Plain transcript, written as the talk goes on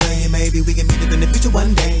maybe we can meet up in the future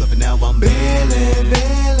one day. But for now I'm bailing,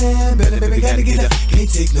 baby, gotta get up.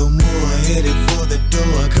 Can't take no more, headed for the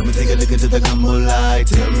door. Come and take a look into the combo light.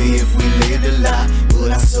 Tell me if we laid a lie,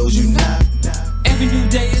 but I told you not. Every new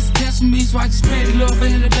day is a test for me, so I just pray the Lord for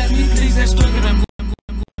him to bless me. Please, that struggle I'm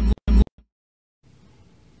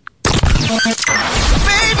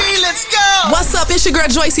Baby, let's go! What's up? It's your girl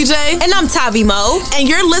Joycey J. And I'm Tavi Mo. And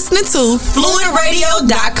you're listening to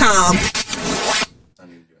FluentRadio.com.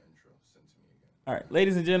 All right,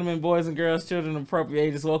 ladies and gentlemen, boys and girls, children of appropriate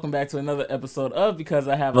ages, welcome back to another episode of Because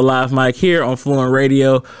I Have a Live Mic here on Fluent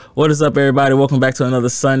Radio. What is up, everybody? Welcome back to another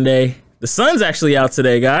Sunday. The sun's actually out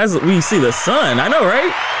today, guys. We see the sun. I know,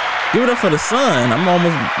 right? Give it up for the sun. I'm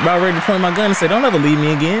almost about ready to point my gun and say, don't ever leave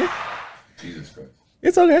me again. Jesus Christ.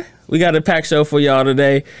 It's okay. We got a packed show for y'all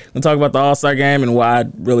today. We'll talk about the All-Star game and why I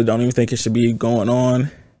really don't even think it should be going on.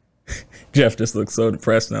 Jeff just looks so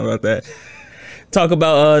depressed now about that. Talk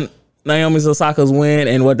about Naomi Osaka's win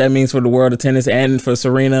and what that means for the world of tennis and for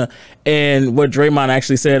Serena, and what Draymond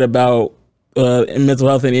actually said about mental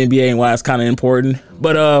health in the NBA and why it's kind of important.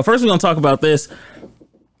 But first we're going to talk about this.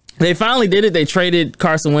 They finally did it. They traded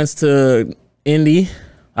Carson Wentz to Indy.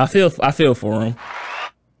 I feel for him.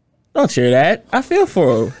 Don't cheer that. I feel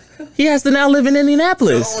for him. He has to now live in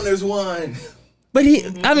Indianapolis. The owners won. But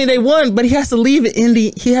they won, but he has to leave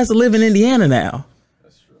Indy. He has to live in Indiana now.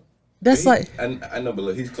 That's true. That's like, I know, but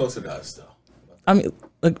look, he's closer to us though. I mean,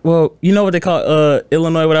 like, well, you know what they call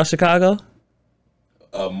Illinois without Chicago?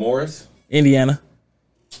 Morris? Indiana.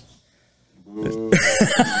 I wish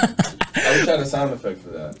I had a sound effect for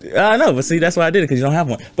that. I know, but see, that's why I did it, because you don't have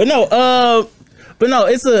one. But no,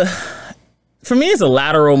 for me, it's a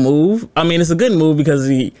lateral move. I mean, it's a good move because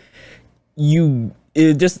you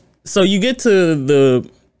get to the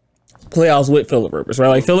playoffs with Phillip Rivers, right?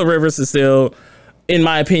 Like, Phillip Rivers is still, in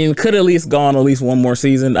my opinion, could at least gone at least one more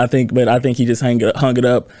season, I think, but I think he just hung it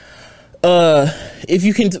up. If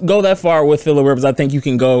you can go that far with Phillip Rivers, I think you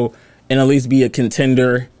can go and at least be a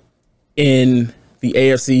contender in the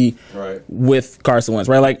AFC with Carson Wentz,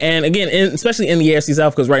 right? Like, and again, especially in the AFC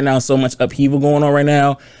South, because right now so much upheaval going on right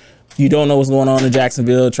now. You don't know what's going on in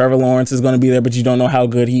Jacksonville. Trevor Lawrence is going to be there, but you don't know how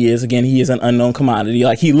good he is. Again, he is an unknown commodity.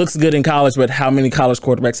 Like, he looks good in college, but how many college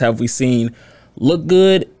quarterbacks have we seen look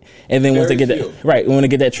good? And then once they get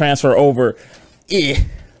that transfer over,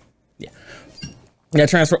 that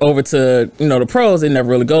transfer over to, the pros, it never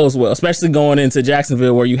really goes well, especially going into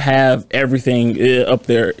Jacksonville where you have everything up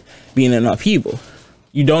there being in upheaval.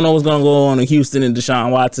 You don't know what's going to go on in Houston and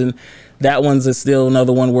Deshaun Watson. That one's still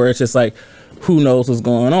another one where it's just like, who knows what's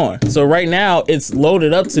going on. So right now it's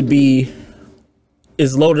loaded up to be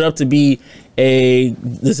a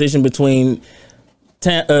decision between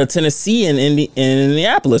Tennessee and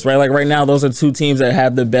Indianapolis, right? Like, right now, those are two teams that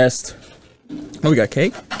have the best. Oh, we got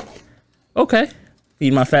cake? Okay.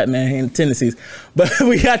 Feed my fat man in Tennessee's. But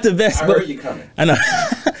we got the best. I heard you coming. I know.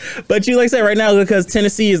 But like I said, right now, because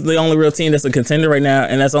Tennessee is the only real team that's a contender right now,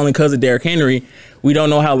 and that's only because of Derrick Henry. We don't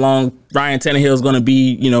know how long Ryan Tannehill is going to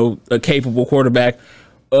be, a capable quarterback.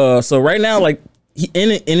 So right now, like,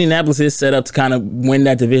 Indianapolis is set up to kind of win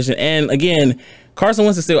that division. And again, Carson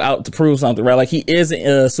Wentz is still out to prove something, right? Like, he is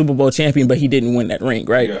a Super Bowl champion, but he didn't win that ring,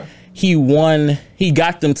 right? Yeah. He won. He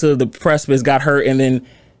got them to the precipice, got hurt, and then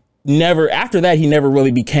after that, he never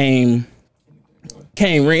really became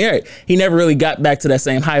ring. He never really got back to that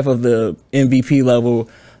same hype of the MVP level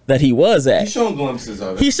that he was at. He's shown glimpses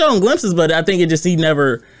of it. He's shown glimpses, but I think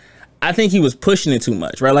I think he was pushing it too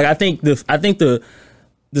much, right? Like, I think the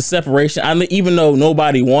separation, even though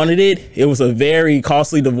nobody wanted it, it was a very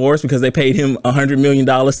costly divorce because they paid him $100 million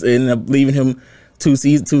and ended up leaving him two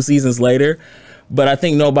seasons later. But I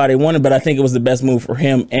think nobody wanted, but I think it was the best move for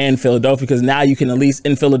him and Philadelphia, because now you can at least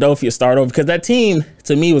in Philadelphia start over, because that team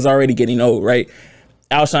to me was already getting old, right?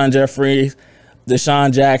 Alshon Jeffrey,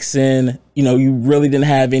 Deshaun Jackson, you really didn't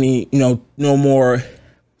have any, no more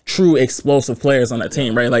true explosive players on that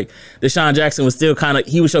team, right? Like, Deshaun Jackson was still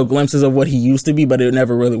he would show glimpses of what he used to be, but it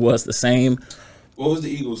never really was the same. What was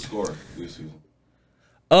the Eagles' score this season?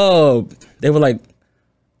 Oh, they were like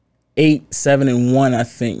 8-7-1, I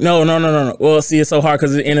think. No. Well, see, it's so hard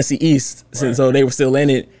because it's the NFC East, so they were still in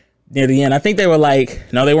it near the end. I think they were like,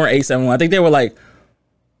 no, they weren't 8-7-1. I think they were like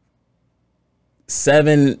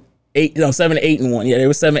 7-8-1. Yeah, they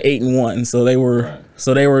were 7-8-1.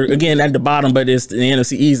 So they were again at the bottom, but it's the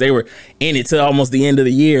NFC East. They were in it till almost the end of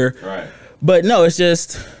the year. Right. But no, it's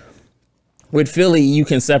just with Philly, you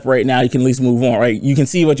can separate now. You can at least move on, right? You can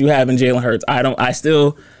see what you have in Jalen Hurts.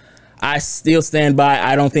 I still stand by.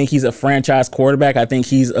 I don't think he's a franchise quarterback. I think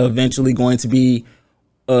he's eventually going to be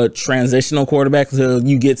a transitional quarterback until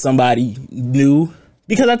you get somebody new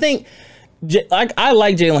because I think I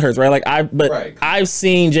like Jalen Hurts, right? Like I've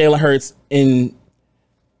seen Jalen Hurts in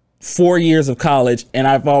 4 years of college, and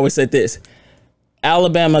I've always said this: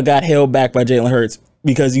 Alabama got held back by Jalen Hurts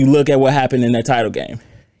because you look at what happened in that title game.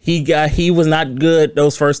 He was not good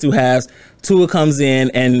those first 2 halves. Tua comes in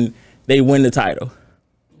and they win the title.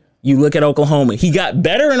 You look at Oklahoma. He got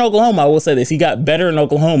better in Oklahoma. I will say this: he got better in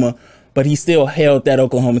Oklahoma, but he still held that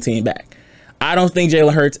Oklahoma team back. I don't think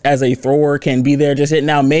Jalen Hurts as a thrower can be there just yet.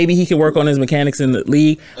 Now, maybe he can work on his mechanics in the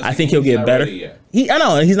league. I think he'll get better. I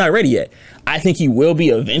know he's not ready yet. I think he will be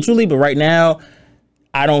eventually, but right now,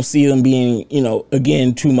 I don't see them being,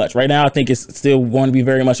 again, too much. Right now, I think it's still going to be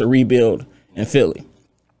very much a rebuild in Philly.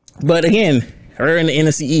 But again, they're in the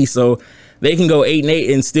NFC East, so they can go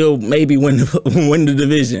 8-8 and still maybe win the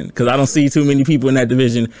division, because I don't see too many people in that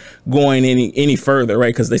division going any further,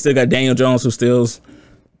 right? Because they still got Daniel Jones, who still's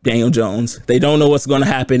Daniel Jones. They don't know what's going to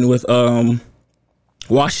happen with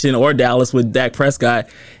Washington or Dallas with Dak Prescott,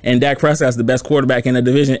 and Dak Prescott's the best quarterback in the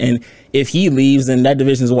division, and if he leaves, then that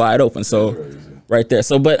division is wide open. So right there.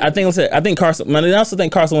 So, but I think Carson. I also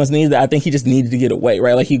think Carson Wentz needs that. I think he just needed to get away,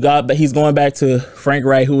 right? Like he's going back to Frank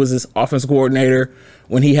Reich, who was his offensive coordinator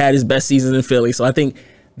when he had his best season in Philly. So I think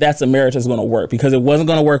that's a marriage that's going to work, because it wasn't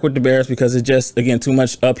going to work with the Bears because it's just, again, too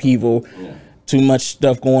much upheaval, too much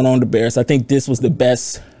stuff going on with the Bears. I think this was the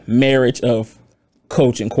best marriage of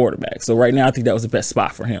coach and quarterback. So right now, I think that was the best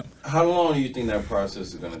spot for him. How long do you think that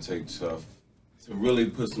process is going to take to really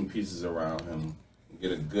put some pieces around him and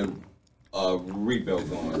get a good rebuild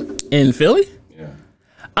going in Philly? Yeah,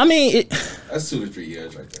 I mean, that's 2 to 3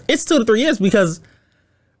 years right there. It's 2 to 3 years because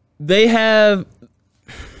they have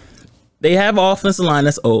offensive line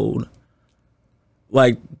that's old.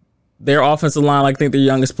 Like their offensive line, I think their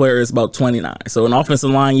youngest player is about 29. So in offensive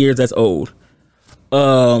line years, that's old.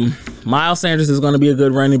 Miles Sanders is going to be a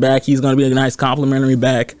good running back. He's going to be a nice complimentary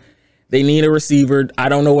back. They need a receiver. I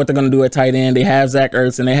don't know what they're going to do at tight end. They have Zach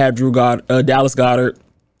Ertz and they have Dallas Goedert,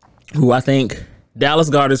 who I think Dallas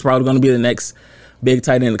Goedert is probably going to be the next big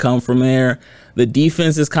tight end to come from there. The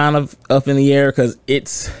defense is kind of up in the air because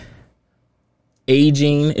it's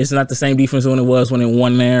aging. It's not the same defense when it was when it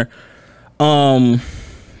won there.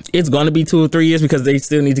 It's going to be 2 or 3 years because they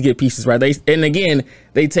still need to get pieces right. They're about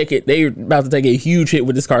to take a huge hit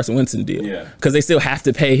with this Carson Wentz deal. Yeah. Because they still have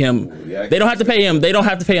to pay him. Yeah, they don't have to pay him. They don't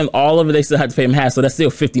have to pay him all of it. They still have to pay him half. So that's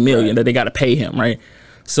still $50 million that they got to pay him, right?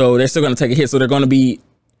 So they're still going to take a hit. So they're going to be,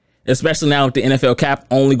 especially now with the NFL cap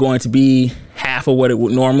only going to be half of what it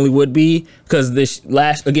normally would be, because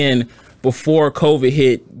before COVID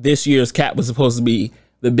hit, this year's cap was supposed to be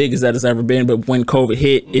the biggest that it's ever been, but when COVID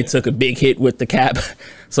hit, it took a big hit with the cap.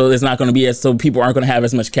 So it's not going to be so people aren't going to have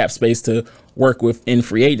as much cap space to work with in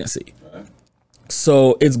free agency. Right.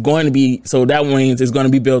 So that means it's going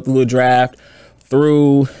to be built through a draft,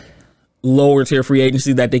 through lower tier free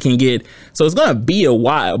agency that they can get. So it's going to be a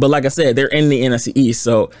while, but like I said, they're in the NFC East.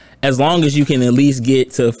 So as long as you can at least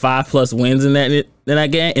get to 5+ wins in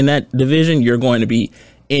that division, you're going to be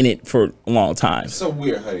in it for a long time. It's so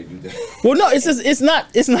weird how they do that. Well, no, it's just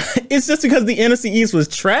because the NFC East was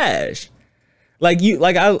trash. I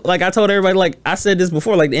told everybody, I said this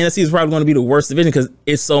before, the NFC is probably going to be the worst division because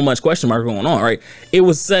it's so much question mark going on, right? It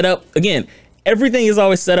was set up, again, everything is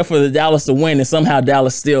always set up for the Dallas to win, and somehow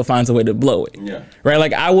Dallas still finds a way to blow it. Yeah.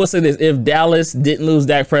 Right? I will say this, if Dallas didn't lose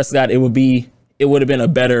Dak Prescott, it would have been a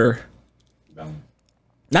better,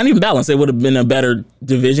 not even balance, it would have been a better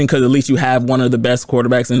division, because at least you have one of the best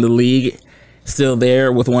quarterbacks in the league still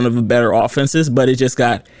there with one of the better offenses. But it just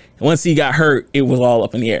once he got hurt, it was all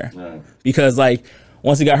up in the air. Right. Because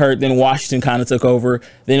once he got hurt, then Washington kind of took over,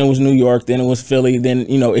 then it was New York, then it was Philly, then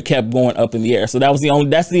it kept going up in the air. So that's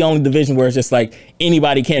the only division where it's just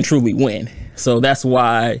anybody can't truly win. So that's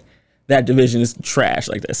why that division is trash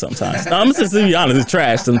like that sometimes. I'm just to be honest, it's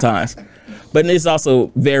trash sometimes. But it's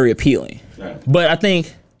also very appealing. Right. But I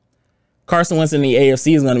think Carson Wentz in the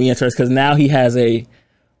AFC is going to be interesting because now he has he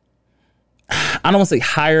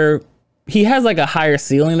has a higher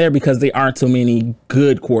ceiling there because there aren't too many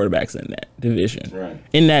good quarterbacks in that division, right?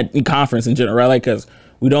 In that conference in general, right? Because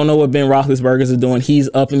we don't know what Ben Roethlisberger is doing. He's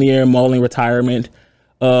up in the air, mulling retirement.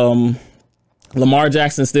 Lamar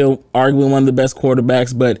Jackson still arguably one of the best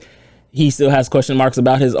quarterbacks, but he still has question marks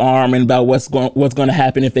about his arm and about what's going to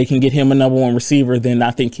happen. If they can get him a number one receiver, then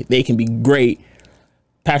I think they can be great.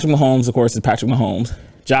 Patrick Mahomes, of course, is Patrick Mahomes.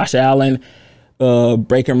 Josh Allen,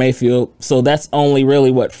 Baker Mayfield. So that's only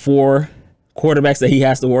really 4 quarterbacks that he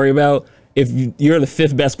has to worry about. If you're the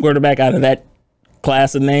 5th best quarterback out of that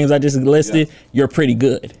class of names I just listed, you're pretty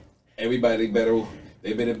good. Everybody better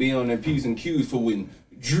be on their P's and Q's for when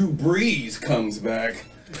Drew Brees comes back.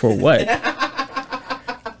 For what?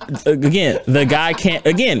 again, the guy can't.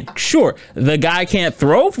 Again, sure, the guy can't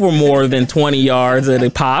throw for more than 20 yards at a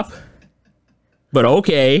pop. But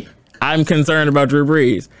okay, I'm concerned about Drew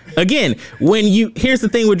Brees. Again, here's the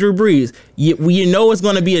thing with Drew Brees, you know it's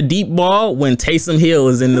going to be a deep ball when Taysom Hill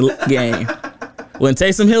is in the game. When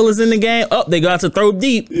Taysom Hill is in the game, they got to throw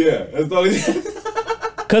deep. Yeah, that's all.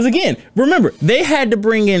 Because again, remember, they had to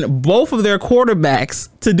bring in both of their quarterbacks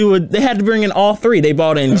to do it. They had to bring in all three. They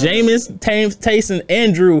brought in Jameis, Taysom,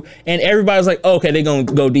 and Drew, and everybody was like, okay, they're going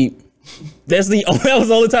to go deep. That was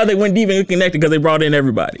the only time they went deep and connected because they brought in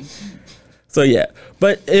everybody. So yeah,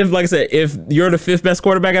 but like I said, if you're the fifth best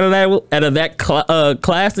quarterback out of that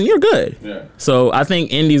class, then you're good. Yeah. So I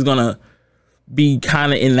think Indy's gonna be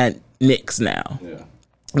kind of in that mix now. Yeah.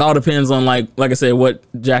 It all depends on like I said, what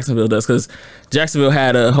Jacksonville does, because Jacksonville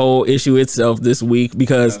had a whole issue itself this week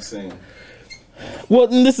because. Well,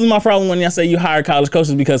 this is my problem when I say you hire college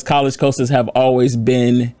coaches, because college coaches have always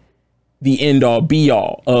been the end all be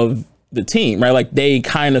all of the team, right? Like they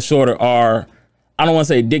kind of sort of are. I don't want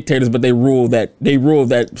to say dictators, but they rule that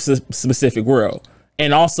specific world.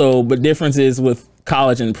 And also, but difference is with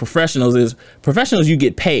college and professionals is professionals, you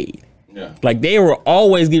get paid. Yeah. Like they will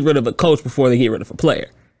always get rid of a coach before they get rid of a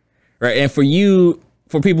player. Right. And for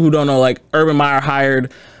people who don't know, like Urban Meyer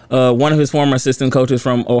hired one of his former assistant coaches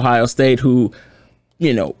from Ohio State who,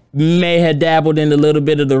 may have dabbled in a little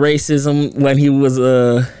bit of the racism when he was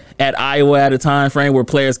at Iowa at a time frame where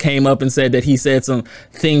players came up and said that he said some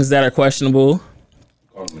things that are questionable.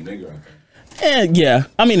 Call him a nigger, I think. And yeah,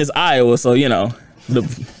 I mean it's Iowa, so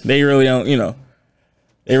they really don't,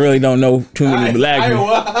 they really don't know too many black people.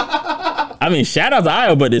 I mean, shout out to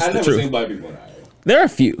Iowa, but it's the truth. I've never seen black people in Iowa. There are a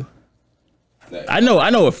few. I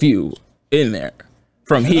know a few in there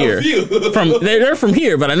from here. They're from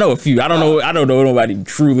here, but I know a few. I don't know nobody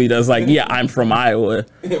truly does. Like, yeah, I'm from Iowa.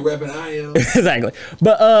 Repping Iowa. Exactly.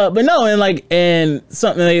 But no, and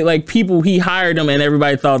something like people, he hired them and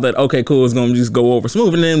everybody thought that, okay, cool, it's gonna just go over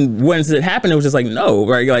smooth. And then once it happened, it was just like, no,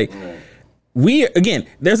 right? Like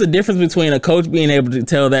there's a difference between a coach being able to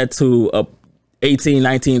tell that to a 18,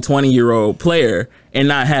 19, 20-year-old player and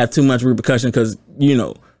not have too much repercussion, because,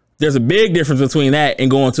 there's a big difference between that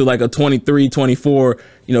and going to like a 23, 24,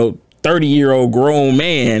 30-year-old grown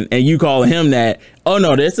man and you calling him that. Oh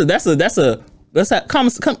no,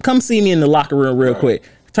 come see me in the locker room real quick.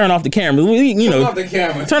 Turn off the camera.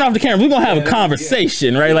 Turn off the camera. We're gonna have a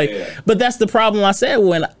conversation, right? But that's the problem I said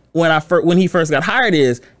when he first got hired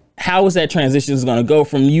is, how is that transition going to go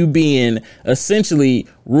from you being essentially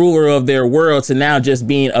ruler of their world to now just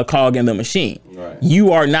being a cog in the machine? Right.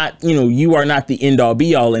 You are not the end all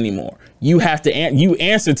be all anymore. You have to you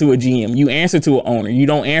answer to a GM, you answer to an owner. You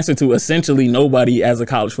don't answer to essentially nobody as a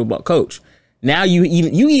college football coach. Now you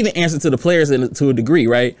even answer to the players to a degree,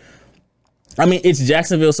 right? I mean, it's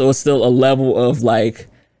Jacksonville, so it's still a level of like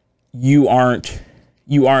you aren't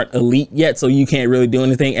elite yet, so you can't really do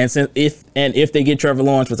anything. And if they get Trevor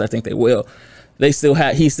Lawrence, which I think they will, he still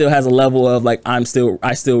has a level of like I still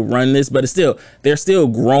run this, but they're still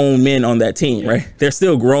grown men on that team, right? They're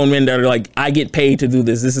still grown men that are like, I get paid to do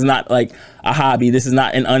this. This is not like a hobby. This is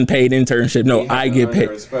not an unpaid internship. No, I get paid.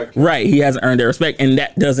 Right? He hasn't earned their respect, and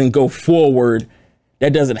that doesn't go forward.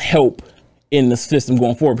 That doesn't help in the system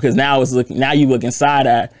going forward, because now you look inside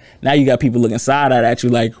at. Now you got people looking side at you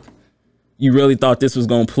like, you really thought this was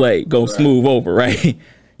going to go smooth over, right?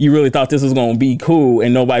 You really thought this was going to be cool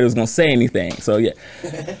and nobody was going to say anything. So yeah.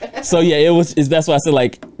 That's why I said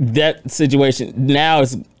like that situation now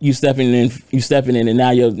is you stepping in and now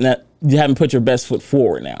you haven't put your best foot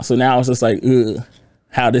forward now. So now it's just like,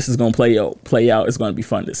 how this is going to play out. It's going to be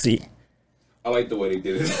fun to see. I like the way they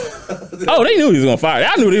did it. Oh, they knew he was going to fire.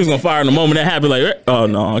 I knew he was going to fire in the moment that happened. Like, oh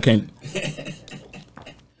no, I can't.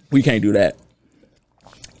 We can't do that.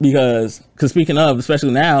 Because speaking of,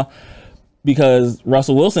 especially now, because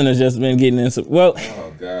Russell Wilson has just been getting into,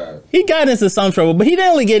 he got into some trouble, but he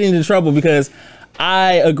didn't really get into trouble because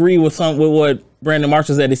I agree with what Brandon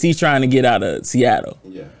Marshall said, is he's trying to get out of Seattle.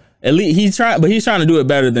 Yeah. At least he's trying to do it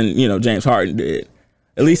better than, James Harden did.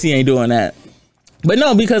 At least he ain't doing that. But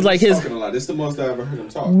no, because like talking a lot. This is the most I ever heard him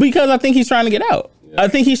talk. Because I think he's trying to get out. Yeah. I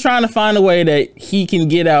think he's trying to find a way that he can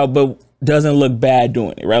get out, but doesn't look bad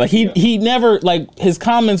doing it, right? Like he never, like, his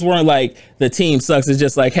comments weren't like the team sucks. It's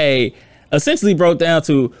just like, hey, essentially broke down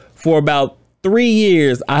to, for about 3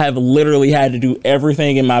 years, I have literally had to do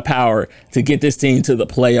everything in my power to get this team to the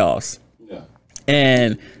playoffs. Yeah.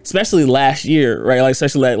 And especially last year, right? Like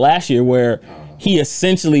especially like last year where he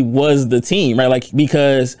essentially was the team, right? Like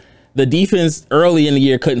because the defense early in the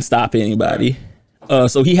year couldn't stop anybody.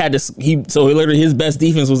 So he had to. So literally his best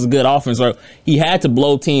defense was a good offense. Right? He had to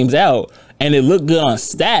blow teams out, and it looked good on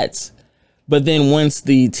stats. But then once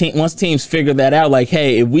teams figured that out, like,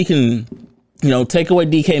 hey, if we can, take away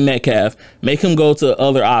DK Metcalf, make him go to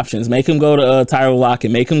other options, make him go to Tyler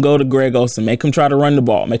Lockett, make him go to Greg Olsen, make him try to run the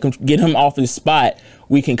ball, get him off his spot,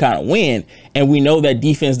 we can kind of win. And we know that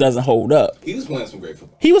defense doesn't hold up. He was playing some great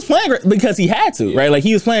football. He was playing great because he had to, right? Like,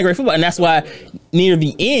 he was playing great football. And that's why near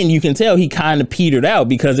the end, you can tell he kind of petered out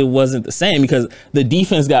because it wasn't the same, because the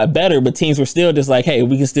defense got better, but teams were still just like, hey,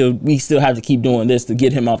 we still have to keep doing this to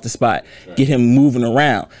get him off the spot, get him moving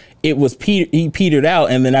around. It was he petered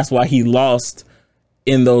out, and then that's why he lost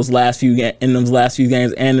in those last few games and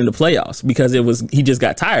in the playoffs, because he just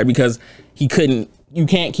got tired because he couldn't. You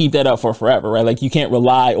can't keep that up for forever, right? Like, you can't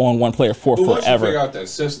rely on one player for forever. Once you figure out that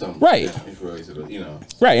system, right?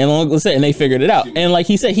 Right, and like I said, and they figured it out. And like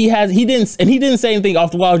he said, he didn't say anything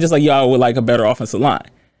off the wall. Just like, I would like a better offensive line.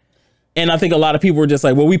 And I think a lot of people were just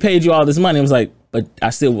like, well, we paid you all this money. I was like, but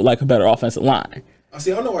I still would like a better offensive line. I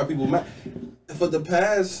don't know why people for the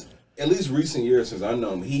past, at least recent years since I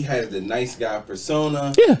know him, he has the nice guy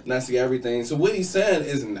persona, nice guy everything. So what he's saying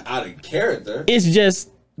isn't out of character. It's just.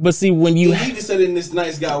 But see, when you he just said it in this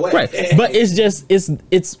nice guy way, right? But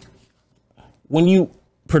it's when you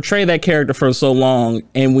portray that character for so long,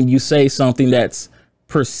 and when you say something that's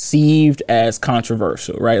perceived as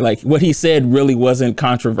controversial, right? Like, what he said really wasn't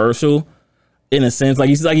controversial in a sense.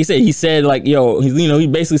 He said like, he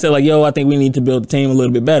basically said like, I think we need to build the team a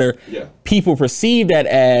little bit better. Yeah. People perceive that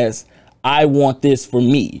as, I want this for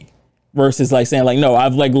me. Versus like saying like, no,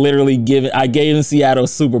 I've like literally I gave Seattle a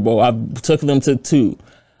Super Bowl. I took them to 2.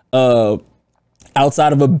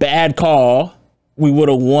 Outside of a bad call, we would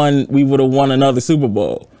have won another Super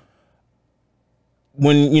Bowl.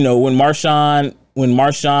 When Marshawn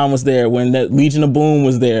was there, when the Legion of Boom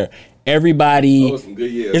was there, everybody. Those some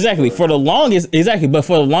good years. Exactly. But for the longest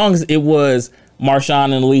it was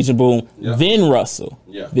Marshawn and the Legion of Boom, then Russell.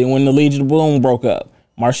 Yeah. Then when the Legion of Boom broke up,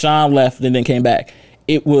 Marshawn left and then came back.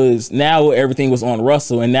 It was now everything was on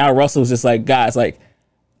Russell, and now Russell was just like, guys, like,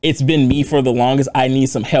 it's been me for the longest. I need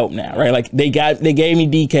some help now, right? Like, they gave me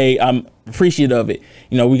DK. I'm appreciative of it.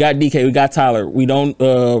 We got DK, we got Tyler. We don't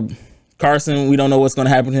Carson. We don't know what's going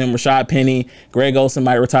to happen to him. Rashad Penny, Greg Olsen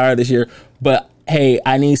might retire this year, but hey,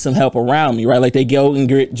 I need some help around me, right? Like, they go and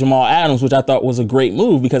get Jamal Adams, which I thought was a great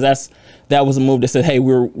move, because that was a move that said, hey,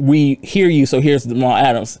 we hear you, so here's Jamal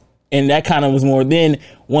Adams. And that kind of was more. Then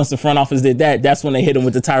once the front office did that, that's when they hit him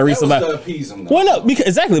with the Tyrese. That was to appease him, though. Well, no,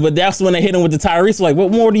 exactly. But that's when they hit him with the Tyrese. Like, what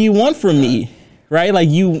more do you want from me, right? Like,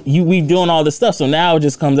 we doing all this stuff. So now it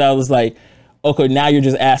just comes out as like, okay, now you're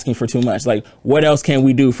just asking for too much. Like, what else can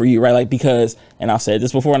we do for you, right? Like, because, and I've said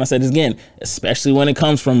this before and I said this again, especially when it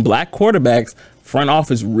comes from black quarterbacks, front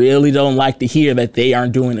office really don't like to hear that they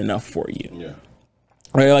aren't doing enough for you. Yeah.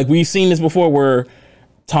 Right? Like, we've seen this before where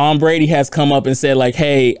Tom Brady has come up and said like,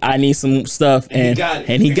 hey, I need some stuff, and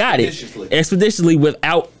he got it expeditiously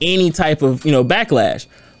without any type of backlash.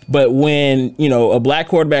 But when a black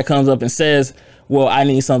quarterback comes up and says, well, I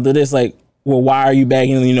need something, this, like, well, why are you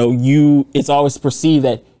begging? It's always perceived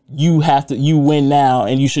that you win now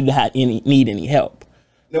and you shouldn't need any help.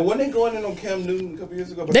 Now, when they going in on Cam Newton a couple years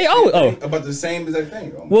ago, about the same exact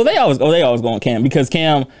thing. Well, they always go on Cam because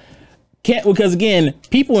again,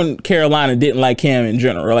 people in Carolina didn't like Cam in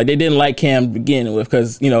general. Like, they didn't like Cam to begin with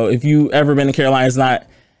because, if you ever been to Carolina, it's not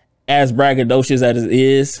as braggadocious as it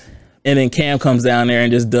is. And then Cam comes down there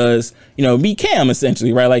and just does, be Cam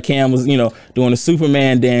essentially, right? Like, Cam was, doing the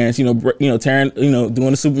Superman dance, doing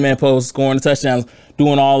the Superman pose, scoring the touchdowns,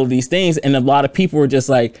 doing all of these things. And a lot of people were just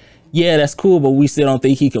like, yeah, that's cool, but we still don't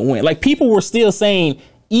think he can win. Like, people were still saying,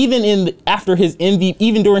 even after his MVP,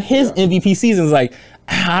 even during his MVP seasons, like,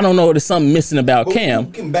 I don't know, there's something missing about Cam.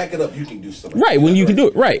 You can back it up, you can do something. Right, when you can do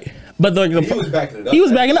it, right. But he was backing it up. He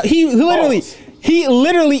was backing up. He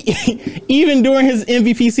literally, even during his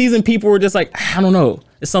MVP season, people were just like, I don't know,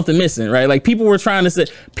 there's something missing, right? Like, people were trying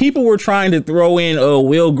to throw in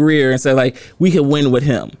Will Greer and say, like, we could win with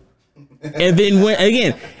him. And then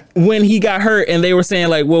when he got hurt and they were saying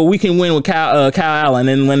like, well, we can win with Kyle Allen.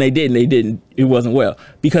 And when they didn't, it wasn't well,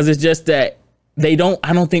 because it's just that I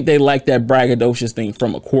don't think they like that braggadocious thing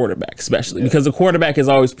from a quarterback, especially because the quarterback is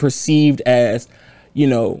always perceived as,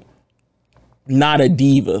 not a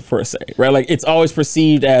diva per se, right? Like, it's always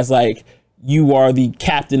perceived as like, you are the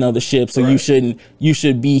captain of the ship. So you should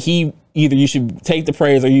either you should take the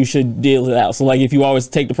praise or you should deal it out. So like, if you always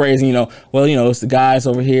take the praise and it's the guys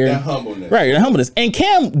over here. That humbleness. Right, the humbleness. And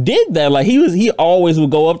Cam did that. Like, he always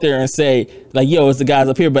would go up there and say like, yo, it's the guys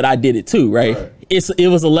up here, but I did it too, right? It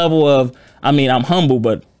was a level of, I'm humble,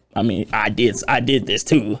 but I mean, I did this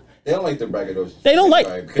too. They don't like the braggadocious. They don't like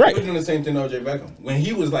right. right. They were doing the same thing to OJ Beckham when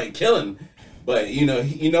he was like killing, but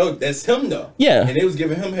that's him though. Yeah, and they was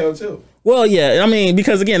giving him hell too. Well, yeah, I mean,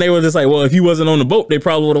 because again, they were just like, well, if he wasn't on the boat, they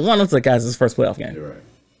probably would have won. It's like, guys, it's his first playoff game. You're right.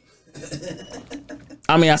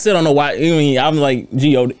 I mean, I still don't know why. I mean, I'm like,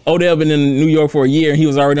 gee, Odell been in New York for a year, and he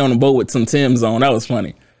was already on the boat with some Timbs on. That was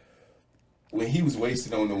funny. When he was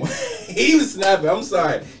wasted on the one, he was snapping. I'm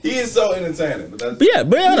sorry, he is so entertaining.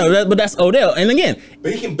 But that's Odell. And again,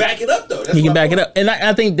 but he can back it up though. He can back it up, and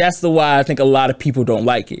I think that's why I think a lot of people don't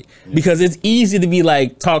like it, because it's easy to be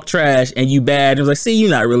like talk trash and you bad. It's like, see, you're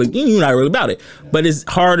not really about it. Yeah. But it's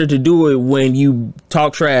harder to do it when you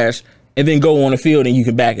talk trash and then go on the field and you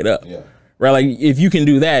can back it up. Yeah. Right, like if you can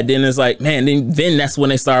do that, then it's like, man, then that's when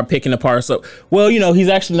they start picking apart. So, well, he's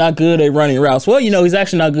actually not good at running routes. Well, he's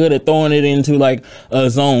actually not good at throwing it into like a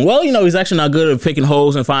zone. Well, he's actually not good at picking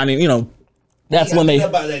holes and finding, that's when they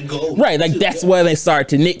right, like that's where they start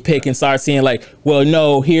to nitpick and start seeing like, well,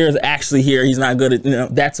 no, he's not good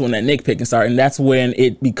at, that's when that nitpicking starts, and that's when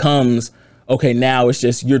it becomes okay. Now it's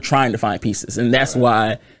just you're trying to find pieces, and that's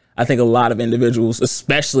why I think a lot of individuals,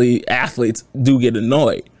 especially athletes, do get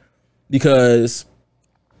annoyed. Because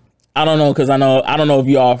I don't know if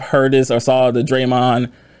y'all heard this or saw the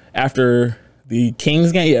Draymond after the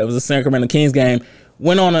Kings game. Yeah, it was a Sacramento Kings game.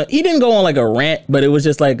 He didn't go on like a rant, but it was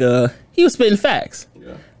just like he was spitting facts.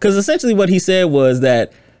 Because essentially what he said was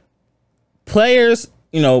that players,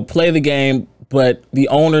 play the game, but the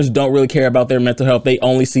owners don't really care about their mental health. They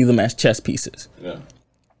only see them as chess pieces. Yeah.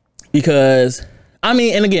 Because I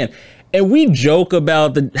mean, and again, and we joke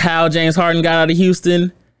about how James Harden got out of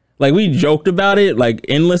Houston. Like we joked about it like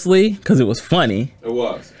endlessly because it was funny. It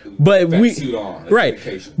was, but suit on, right.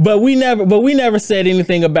 Dedication. But we never said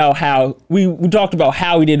anything about how we talked about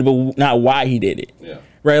how he did it, but not why he did it. Yeah.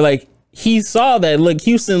 Right. Like he saw that. Look,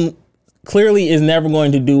 Houston clearly is never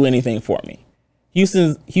going to do anything for me.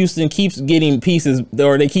 Houston keeps getting pieces,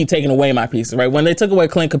 or they keep taking away my pieces. Right. When they took away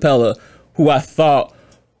Clint Capella, who I thought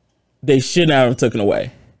they should not have taken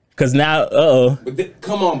away. Because now,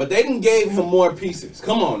 but they didn't gave him more pieces.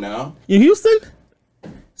 Come on now. In Houston?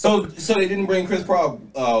 So they didn't bring Chris Paul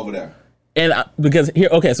over there. And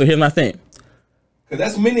so here's my thing. Because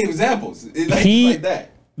that's many examples. Like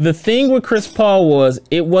that. The thing with Chris Paul was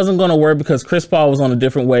it wasn't going to work because Chris Paul was on a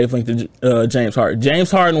different wavelength than James Harden.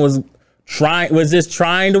 James Harden was just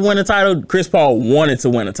trying to win a title. Chris Paul wanted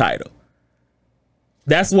to win a title.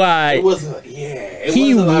 That's why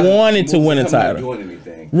he wanted to win a title. Doing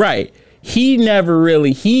anything. Right. He never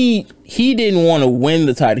really he didn't want to win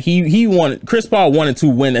the title. Chris Paul wanted to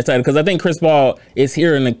win that title because I think Chris Paul is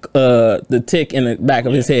hearing the tick in the back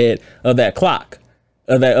of his head of that clock.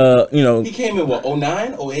 He came in what,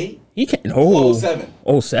 09, 08? He came 07.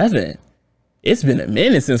 07. It's been a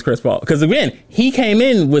minute since Chris Paul. Because again, he came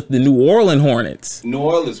in with the New Orleans Hornets. New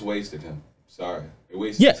Orleans wasted him. Sorry.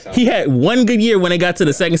 He had one good year when they got to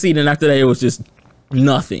the second seed, and after that, it was just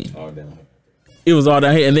nothing. All down. It was all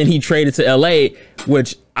down here, and then he traded to LA,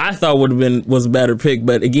 which I thought was a better pick.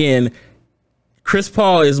 But again, Chris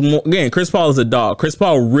Paul is a dog. Chris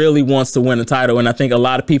Paul really wants to win a title, and I think a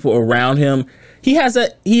lot of people around him, he has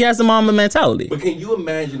a Mamba mentality. But can you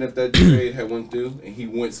imagine if that trade had went through and he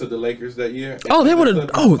went to the Lakers that year? They would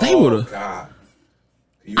have. God.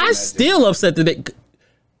 I'm still upset that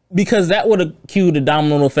because that would have cued a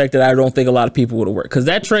domino effect that I don't think a lot of people would have worked. Because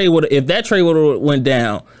if that trade would have went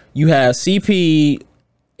down, you have CP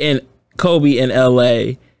and Kobe in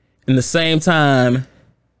LA in the same time.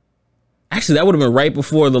 Actually, that would have been right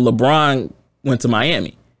before the LeBron went to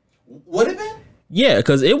Miami. Would it been? Yeah,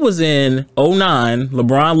 because it was in 09.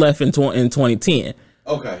 LeBron left in 2010.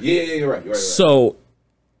 Okay. Yeah, you're right. So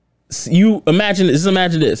you imagine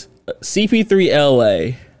this.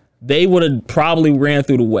 CP3 LA. They would have probably ran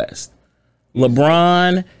through the West.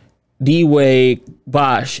 LeBron, D-Wade,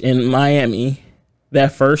 Bosh in Miami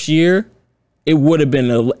that first year, it would have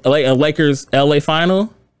been a Lakers LA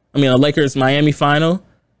final. I mean, a Lakers Miami final.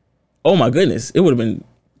 Oh my goodness, it would have been.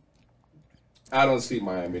 I don't see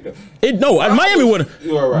Miami. Miami would have.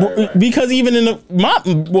 You are right. Because even in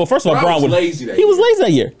first of all, Bron was lazy that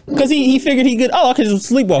year because he figured he could. I could just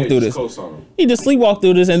sleepwalk through this. He just sleepwalked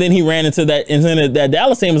through this, and then he ran into that. And then that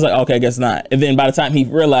Dallas team was like, okay, I guess not. And then by the time he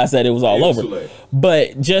realized that it was all over,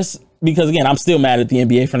 but just because again, I'm still mad at the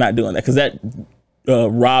NBA for not doing that because that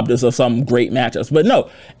robbed us of some great matchups. But no,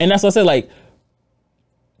 and that's what I said. Like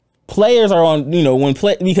players are on,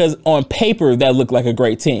 because on paper that looked like a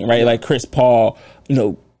great team, right? Like Chris Paul,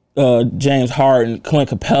 James Harden, Clint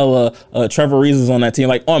Capella, Trevor Ariza was on that team.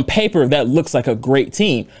 Like on paper, that looks like a great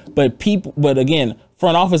team. But again,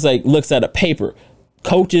 front office looks at a paper.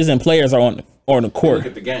 coaches and players are on the court. look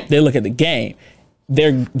at the game. They look at the game.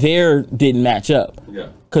 Their didn't match up. Yeah.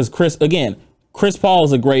 Because Chris Paul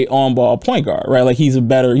is a great on-ball point guard, right? Like he's a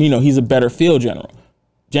better field general.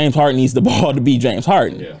 James Harden needs the ball to be James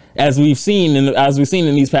Harden. Yeah. As we've seen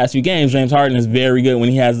in these past few games, James Harden is very good when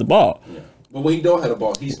he has the ball. Yeah. But when he don't have the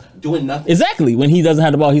ball, he's doing nothing. Exactly. When he doesn't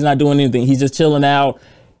have the ball, he's not doing anything. He's just chilling out.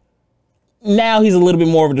 Now he's a little bit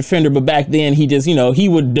more of a defender, but back then he just, he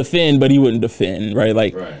would defend, but he wouldn't defend, right?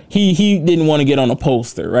 Like he didn't want to get on a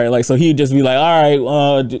poster, right? Like, so he'd just be like, all right,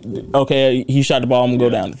 okay, he shot the ball, I'm gonna go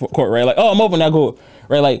down the court, right? Like, oh, I'm open, now go,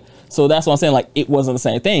 right? Like, so that's what I'm saying. Like, it wasn't the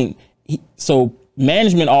same thing. So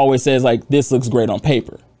management always says like, this looks great on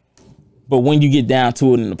paper, but when you get down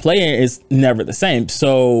to it in the player, it's never the same.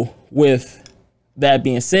 So with that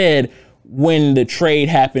being said, when the trade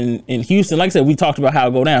happened in Houston, like I said, we talked about how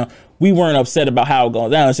it go down. We weren't upset about how it goes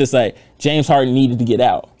down. It's just like James Harden needed to get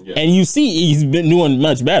out. Yeah. And you see he's been doing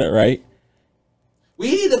much better, right? We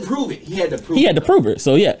need to prove it. He had to prove it.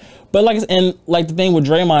 So yeah. But the thing with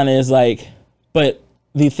Draymond is like, but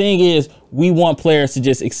the thing is we want players to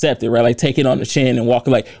just accept it, right? Like take it on the chin and walk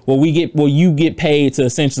like, you get paid to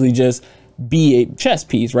essentially just be a chess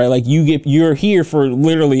piece, right? Like you're here for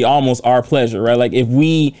literally almost our pleasure, right? Like if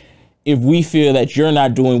we feel that you're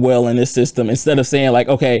not doing well in this system, instead of saying like,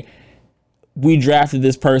 okay, we drafted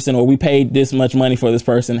this person or we paid this much money for this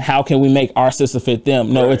person, how can we make our system fit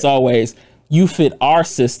them? No, It's always you fit our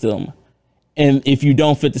system. And if you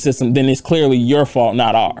don't fit the system, then it's clearly your fault,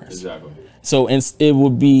 not ours. Exactly. So it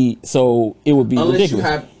would be unless ridiculous. you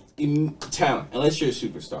have talent, unless you're a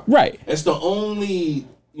superstar. Right. It's the only,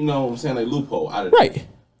 what I'm saying, like loophole out of right.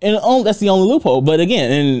 And that's the only loophole. But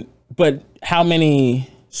again, but how many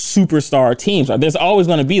superstar teams are there's always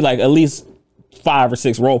going to be like at least 5 or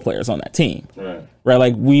 6 role players on that team, right?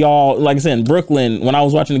 Like we all, like I said, in Brooklyn, when I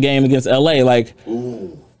was watching the game against LA, like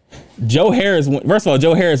Joe Harris went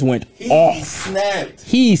off.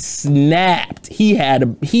 He snapped.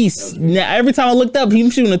 Every time I looked up, he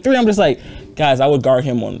was shooting a 3. I'm just like, guys, I would guard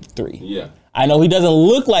him on 3. Yeah. I know he doesn't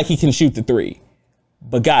look like he can shoot the 3.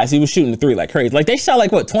 But guys, he was shooting the 3 like crazy. Like they shot like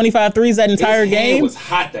 25 threes that entire game. It was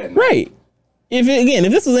hot that night. Right. If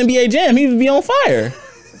this was NBA Jam, he would be on fire.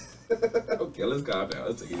 Okay, let's calm down.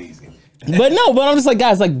 Let's take it easy. But I'm just like,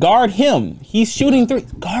 guys, like guard him. He's shooting 3.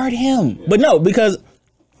 Guard him. Yeah. But no, because,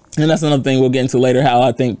 and that's another thing we'll get into later, how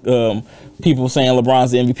I think people saying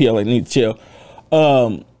LeBron's the MVP are like, need to chill.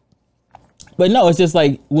 But no, it's just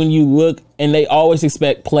like when you look, and they always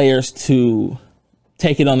expect players to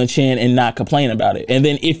take it on the chin and not complain about it. And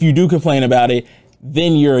then if you do complain about it,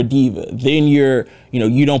 then you're a diva. Then you're,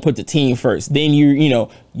 you don't put the team first. Then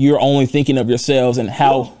you're only thinking of yourselves and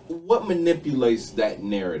how. What manipulates that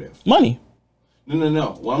narrative? Money.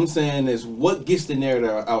 No. What I'm saying is, what gets the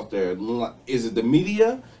narrative out there? Is it the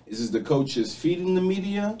media? Is it the coaches feeding the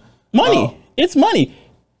media? Money. It's money.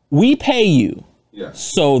 We pay you. Yeah.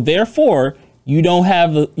 So therefore, we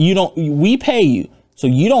pay you. So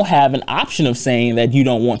you don't have an option of saying that you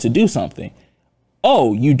don't want to do something.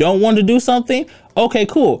 Oh, you don't want to do something? Okay,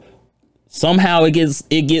 cool. Somehow it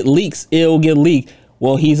get leaks. It'll get leaked.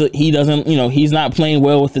 Well, he's not playing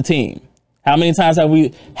well with the team. How many times have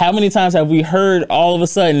we heard all of a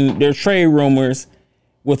sudden there's trade rumors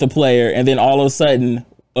with a player, and then all of a sudden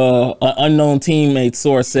an unknown teammate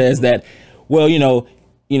source says that, well,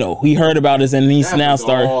 he heard about this and he's now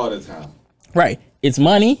started all the time. Right. It's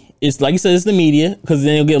money. It's like you said, it's the media, because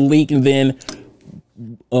then it'll get leaked, and then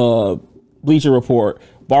Bleacher Report,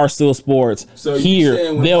 Barstool Sports, so here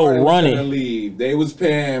they'll run it. Leave, they was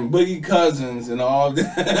paying Boogie Cousins and all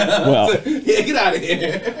that. Well, yeah, get out of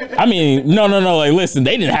here. I mean, no. Like, listen,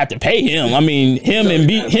 they didn't have to pay him. I mean, him and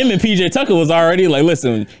PJ Tucker was already like,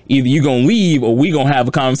 listen, either you gonna leave or we gonna have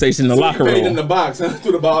a conversation in the locker room. In the box,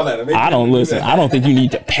 threw the ball at him. I don't think you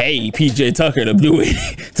need to pay PJ Tucker to do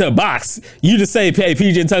it to box. You just say, "Hey,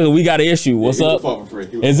 PJ Tucker, we got an issue. What's up?"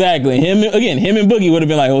 Exactly. Him and Boogie would have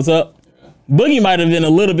been like, "What's up?" Boogie might have been a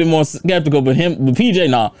little bit more skeptical, but PJ,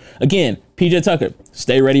 nah. Again, PJ Tucker,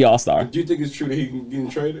 stay ready, all-star. Do you think it's true that he's getting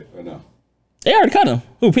traded or no? They already cut him.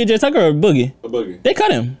 Who, PJ Tucker or Boogie? A Boogie. They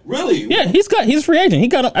cut him. Really? Yeah, he's cut. He's a free agent.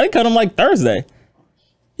 They cut him like Thursday.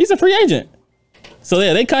 He's a free agent. So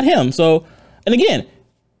yeah, they cut him. So, and again,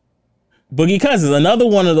 Boogie Cousins, another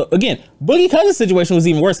one of Boogie Cousins' situation was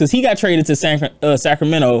even worse because he got traded to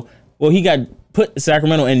Sacramento. Well, he got put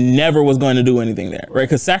Sacramento and never was going to do anything there, right?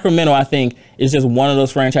 Because Sacramento, I think, is just one of those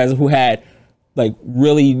franchises who had like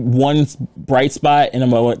really one bright spot in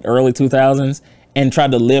the early 2000s and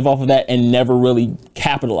tried to live off of that and never really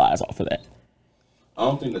capitalize off of that. I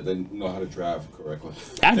don't think that they know how to draft correctly.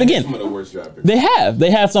 Again, some of the worst draft picks. They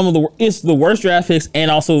have some of it's the worst draft picks and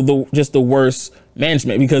also the worst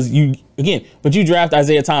management because you draft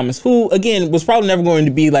Isaiah Thomas, who again was probably never going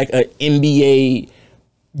to be like an NBA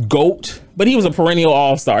GOAT, but he was a perennial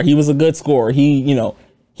all-star. He was a good scorer. He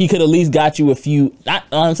could at least got you a few.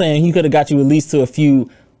 He could have got you at least to a few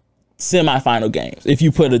semifinal games if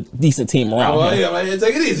you put a decent team around him. Yeah,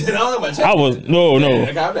 take it easy. No.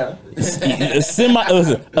 Yeah, calm down.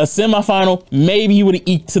 a semifinal, maybe he would have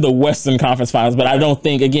eked to the Western Conference Finals, but I don't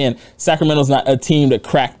think, again, Sacramento's not a team that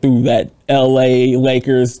cracked through that LA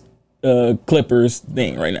Lakers Clippers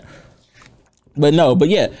thing right now. But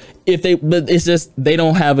yeah, it's just they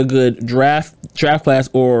don't have a good draft class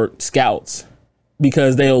or scouts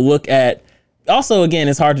because they'll look at. Also, again,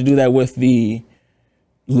 it's hard to do that with the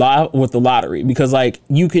lottery because like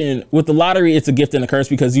you can with the lottery it's a gift and a curse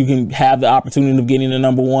because you can have the opportunity of getting the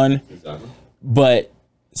number one, exactly. But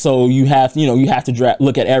so you have to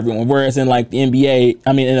look at everyone, whereas in like the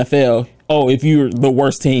NFL, if you're the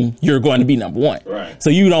worst team you're going to be number one, right? So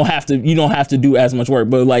you don't have to do as much work.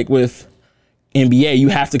 But like with NBA you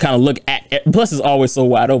have to kind of look at, plus it's always so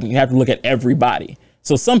wide open, you have to look at everybody.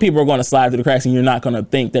 So some people are going to slide through the cracks and you're not going to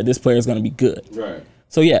think that this player is going to be good, right?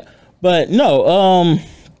 So yeah, but no,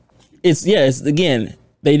 it's again,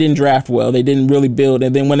 they didn't draft well. They didn't really build.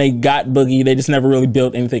 And then when they got Boogie, they just never really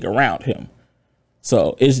built anything around him.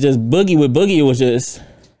 So it's just Boogie. With Boogie, it was just,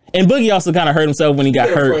 and Boogie also kind of hurt himself when he got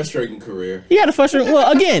hurt. Frustrating career. He had a frustrating.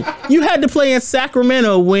 Well, again, you had to play in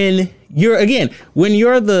Sacramento when you're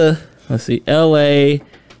the, let's see, LA,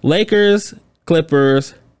 Lakers,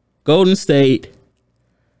 Clippers, Golden State.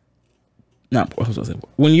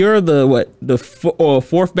 When you're the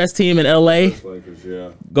fourth best team in LA, Lakers,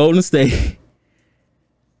 yeah. Golden State.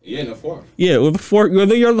 Yeah, the fourth. Yeah, with the fourth,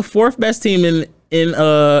 you're the fourth best team in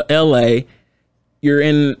LA. You're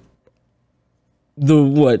in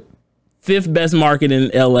the fifth best market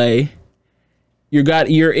in LA.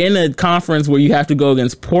 You're in a conference where you have to go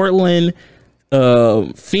against Portland,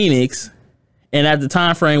 Phoenix, and at the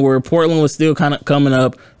time frame where Portland was still kind of coming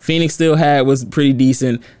up, Phoenix still was pretty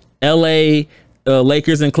decent. LA,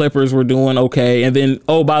 Lakers and Clippers were doing okay. And then,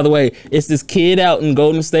 by the way, it's this kid out in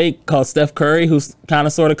Golden State called Steph Curry who's kind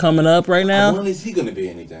of sort of coming up right now. I wonder if he's going to be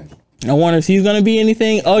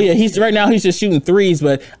anything. Oh, yeah, he's just shooting threes,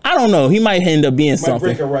 but I don't know. He might end up being something.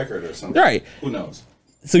 Might break a record or something. Right. Who knows?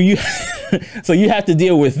 So you have to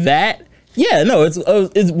deal with that. Yeah, no,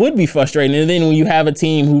 it would be frustrating. And then when you have a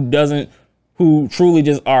team who truly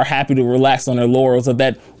just are happy to relax on their laurels of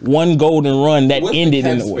that one golden run that ended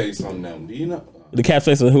in the way. What's the cap space on them? Do you know? The cap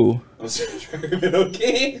space of who? Sacramento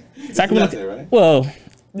King. Sacramento, there, right? Well,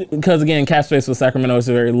 because again, cap space with Sacramento is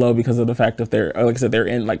very low because of the fact that they're, like I said, they're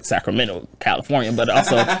in like Sacramento, California, but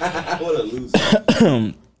also. What a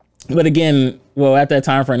loser. But again, at that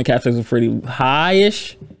time frame, the cap space was pretty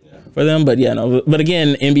high-ish for them. But yeah, no. But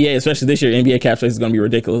again, NBA, especially this year, NBA cap space is going to be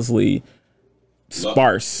ridiculously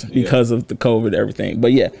sparse because of the COVID, everything.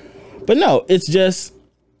 But yeah, but no, it's just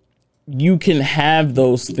you can have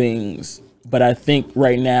those things, but I think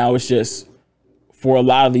right now it's just for a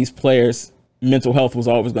lot of these players, mental health was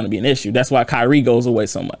always going to be an issue. That's why Kyrie goes away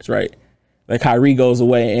so much, right? Like Kyrie goes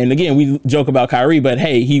away, and again, we joke about Kyrie, but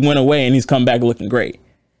hey, he went away and he's come back looking great.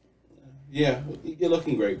 Yeah, you're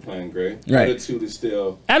looking great, playing great. Right. Attitude is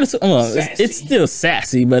still. It's still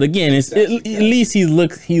sassy, but again, at least he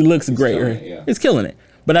looks great. Right? It, yeah. It's killing it.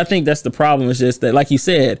 But I think that's the problem. It's just that, like you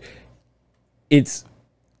said, it's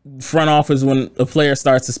front office when a player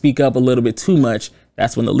starts to speak up a little bit too much.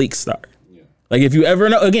 That's when the leaks start. Yeah. Like if you ever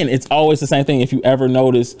know, again, it's always the same thing. If you ever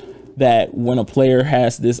notice that when a player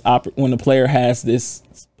has this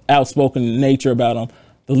outspoken nature about him,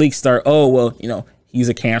 the leaks start. Oh well, he's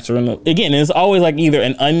a cancer. And again, it's always like either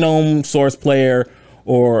an unknown source player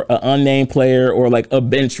or an unnamed player or like a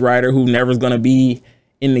bench rider who never's going to be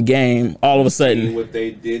in the game. All of a sudden, what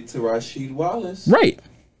they did to Rasheed Wallace, right?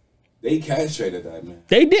 They castrated that man.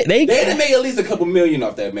 They did. They had to make at least a couple million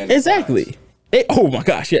off that man. Exactly. Oh my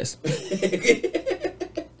gosh, yes. He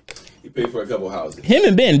paid for a couple houses. Him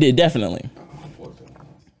and Ben did definitely.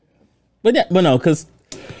 But no, because.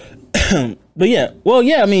 But yeah, well,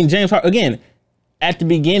 yeah. I mean, James Harden again. At the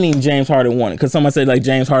beginning, James Harden won it because someone said like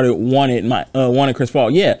James Harden wanted Chris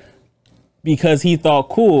Paul. Yeah, because he thought,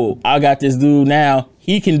 cool, I got this dude now.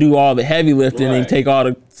 He can do all the heavy lifting and take all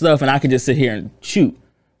the stuff, and I could just sit here and shoot.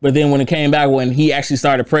 But then when it came back, when he actually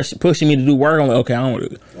started pushing me to do work, I'm like, okay, I don't want to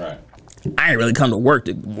do it. Right. I ain't really come to work.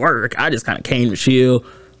 I just kind of came to chill,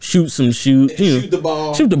 shoot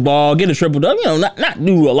the ball, get a triple double. Not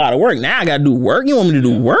do a lot of work. Now I got to do work. You want me to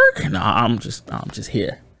do work? No, I'm just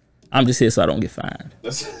here. I'm just here so I don't get fined.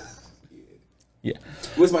 Yeah.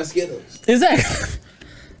 Where's my Skittles? Exactly.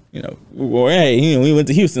 Well, hey, we went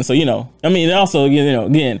to Houston, so I mean, also,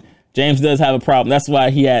 again, James does have a problem. That's why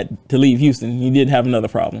he had to leave Houston. He did have another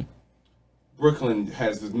problem. Brooklyn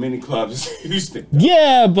has as many clubs as Houston.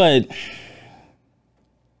 Yeah, but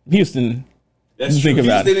Houston. That's true.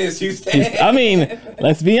 Houston is Houston. I mean,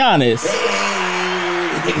 let's be honest.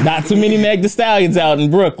 Not too many Meg Thee Stallions out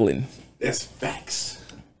in Brooklyn. That's facts.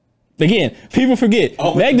 Again, people forget.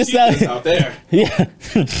 Meg Thee Stallion out there. Yeah.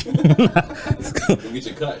 You'll get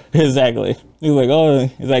your cut. Exactly. He's like,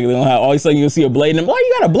 exactly. All of a sudden you'll see a blade in him. Why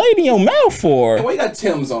you got a blade in your mouth for? And why you got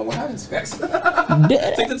Tim's on? What happens next? Take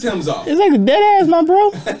the Tim's off. It's like a dead ass, my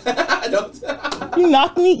bro.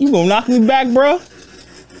 You gonna knock me back, bro?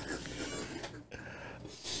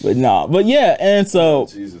 But nah. But yeah, and so.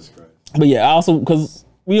 Jesus Christ. But yeah, I also, because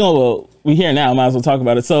we here now, might as well talk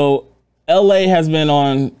about it. So LA has been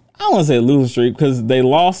on, I don't want to say a losing streak because they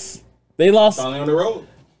lost. Finally on the road.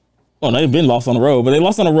 Well, they've been lost on the road, but they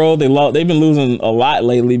lost on the road. They've been losing a lot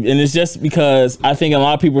lately, and it's just because I think a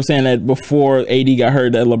lot of people were saying that before AD got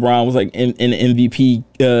hurt that LeBron was like in the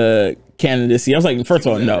MVP candidacy. I was like, first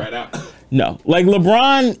of all, no. Like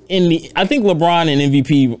LeBron I think LeBron in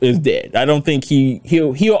MVP is dead. I don't think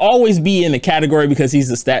he'll always be in the category because he's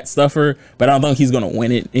a stat stuffer, but I don't think he's gonna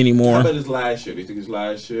win it anymore. How about his last year? Do you think his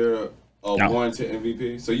last year won to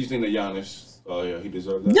MVP? So you think that Giannis? Oh yeah, he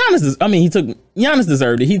deserved that. Giannis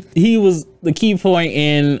deserved it. He was the key point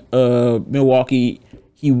in Milwaukee.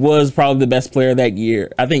 He was probably the best player that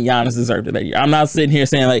year. I think Giannis deserved it that year. I'm not sitting here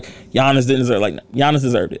saying like Giannis didn't deserve it. Like Giannis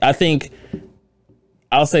deserved it. I think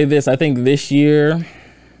I'll say this. I think this year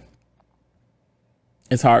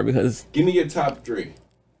it's hard because give me your top 3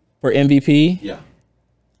 for MVP. Yeah.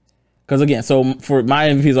 Because again, so for my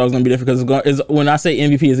MVP is always going to be different because when I say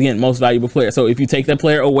MVP is again most valuable player. So if you take that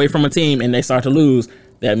player away from a team and they start to lose,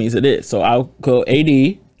 that means it is. So I'll go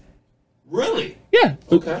AD. Really? Yeah.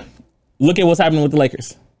 Okay. Look at what's happening with the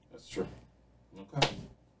Lakers. That's true. Okay.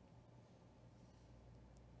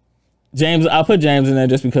 James, I'll put James in there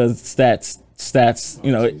just because stats.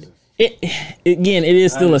 It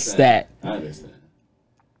is still a stat. I understand.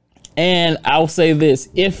 And I'll say this: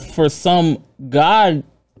 if for some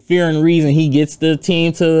God-fearing reason he gets the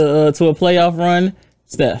team to a playoff run,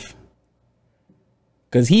 Steph,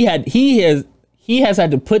 because he has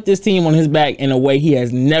had to put this team on his back in a way he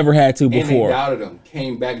has never had to before. And they doubted him.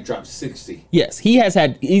 Came back, dropped 60. Yes,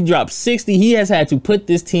 he dropped 60. He has had to put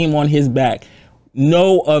this team on his back.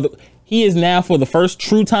 No other. He is now, for the first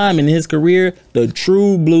true time in his career, the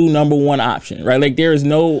true blue number 1 option, right? Like there is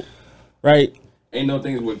no, right? Ain't no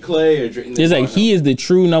things with Clay or Dre. It's like he is the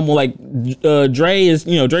true number. Like Dre is,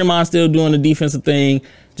 Draymond's still doing the defensive thing.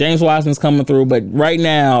 James Wiseman's coming through, but right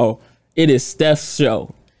now it is Steph's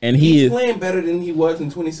show, and he's playing better than he was in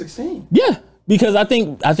 2016. Yeah, because I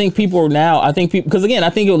think people are now. Because again, I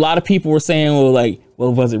think a lot of people were saying,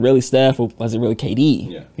 well, was it really Steph or was it really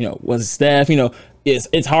KD? Yeah. Was it Steph?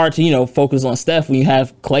 It's hard to focus on Steph when you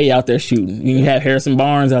have Clay out there shooting. You have Harrison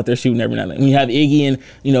Barnes out there shooting every now and then. When you have Iggy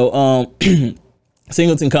and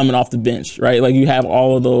Singleton coming off the bench, right? Like you have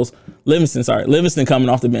all of those. Livingston coming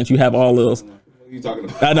off the bench. You have all those. What are you talking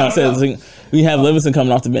about? I know. We have Livingston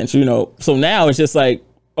coming off the bench. So now it's just like,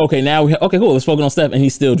 okay, cool. Let's focus on Steph, and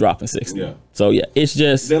he's still dropping 60. Yeah. So yeah, it's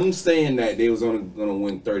just them saying that they was only going to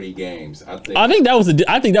win 30 games. I think that was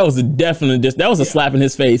a definite. That was a slap in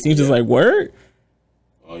his face. He's just like, word.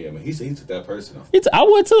 Oh yeah, man. He took that personal. I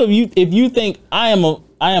would too. If you think I am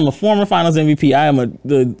a former Finals MVP, I am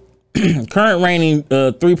the current reigning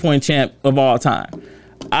 3-point champ of all time.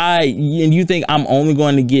 And you think I'm only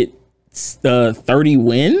going to get 30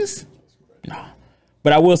 wins? No.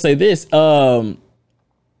 But I will say this. No,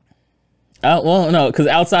 because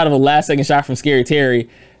outside of a last-second shot from Scary Terry,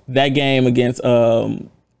 that game against the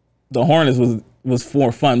Hornets was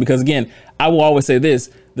more fun. Because again, I will always say this: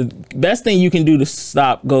 the best thing you can do to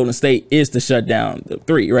stop Golden State is to shut down the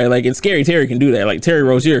 3, right? Like, and Scary Terry can do that. Like Terry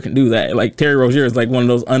Rozier can do that. Like Terry Rozier is like one of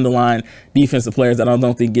those underlying defensive players that I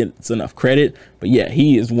don't think gets enough credit. But yeah,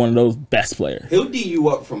 he is one of those best players. He'll D you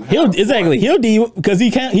up from He'll D you because he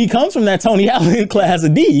comes from that Tony Allen class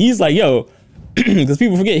of D. He's like, yo. Because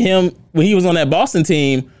people forget him when he was on that Boston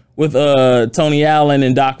team with Tony Allen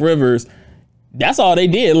and Doc Rivers. That's all they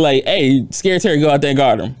did. Like, hey, Scary Terry, go out there and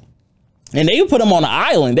guard him. And they would put him on an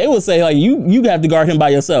island. They would say, like, you have to guard him by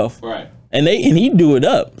yourself. Right. And he'd do it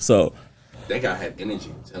up. So that guy had energy,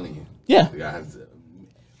 I'm telling you. Yeah. The guy has,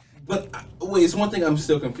 but wait, it's one thing I'm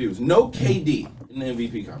still confused. No KD in the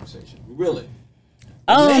MVP conversation. Really?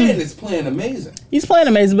 Man is playing amazing. He's playing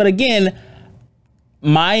amazing, but again,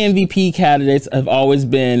 my MVP candidates have always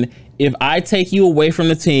been, if I take you away from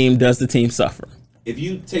the team, does the team suffer? If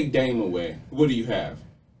you take Dame away, what do you have?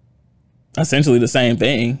 Essentially the same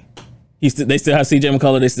thing. They still have CJ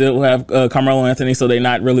McCullough. They still have Carmelo Anthony, so they're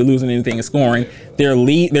not really losing anything in scoring. They're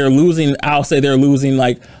losing. I'll say they're losing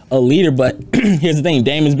like a leader. But here's the thing: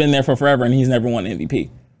 Dame has been there for forever, and he's never won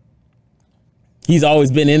MVP. He's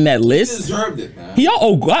always been in that list. He deserved it,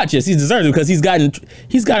 man. God, yes, he deserved it because he's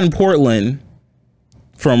gotten Portland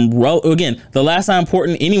from again. The last time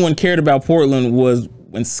anyone cared about Portland was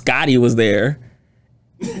when Scottie was there.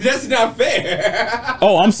 That's not fair.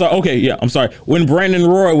 Oh, I'm sorry. Okay, yeah, I'm sorry. When Brandon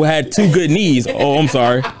Roy had two good knees. Oh, I'm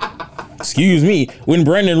sorry. Excuse me. When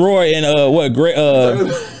Brandon Roy and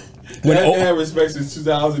when had respect since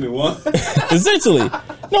 2001. Essentially,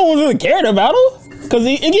 no one really cared about him because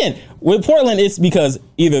again, with Portland, it's because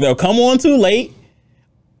either they'll come on too late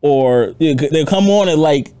or they'll come on at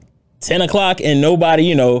like 10 o'clock and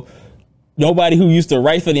nobody who used to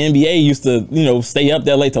write for the NBA used to stay up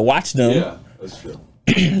that late to watch them. Yeah, that's true.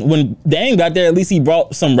 When Dame got there, at least he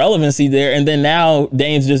brought some relevancy there, and then now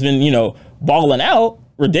Dame's just been, balling out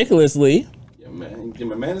ridiculously. Yeah, man.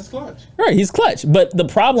 My man is clutch. Right, he's clutch. But the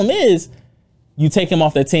problem is, you take him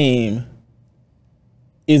off the team,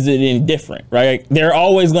 is it any different, right? They're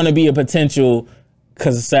always going to be a potential,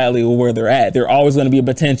 because sadly where they're at, they're always going to be a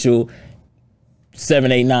potential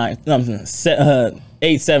 7, 8, 9,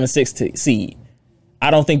 8, 7, 6 seed. I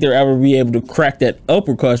don't think they'll ever be able to crack that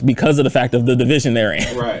upward crush because of the fact of the division they're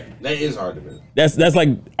in. Right, that is hard to do. That's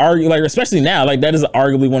like especially now, like that is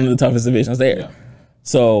arguably one of the toughest divisions there. Yeah.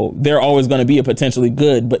 So they're always going to be a potentially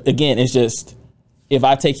good, but again, it's just if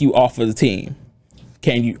I take you off of the team,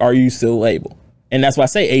 are you still able? And that's why I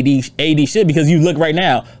say AD should, because you look right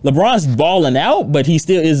now, LeBron's balling out, but he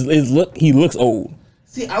still he looks old.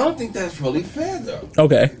 See, I don't think that's really fair though.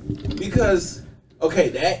 Okay. Because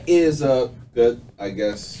that is a good, I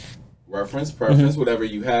guess, preference, whatever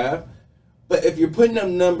you have. But if you're putting up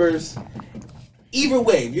numbers, either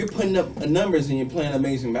way, if you're putting up numbers and you're playing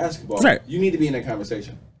amazing basketball, right, you need to be in that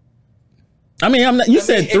conversation. I mean, I'm not. You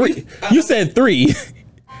said three. You said three.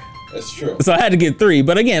 That's true. So I had to get three.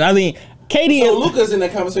 But again, I mean, KD. So Luka's in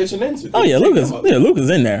that conversation then too. Oh yeah, Luka's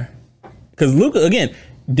in there. Because Luka, again,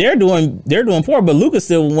 they're doing poor, but Luka's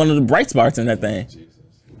still one of the bright spots in that thing. Jesus.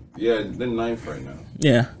 Yeah, they're ninth right now.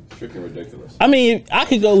 Yeah. Freaking ridiculous. I mean, I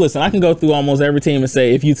can go through almost every team and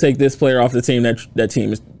say, if you take this player off the team, that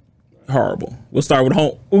team is horrible. We'll start with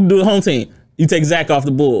we'll do the home team. You take Zach off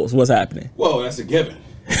the Bulls, what's happening? Whoa, that's a given.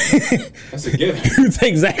 That's a given. You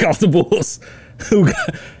take Zach off the Bulls.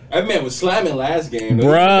 That man was slamming last game.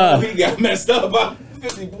 Bruh. He got messed up by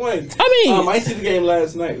 50 points. I mean, I see the game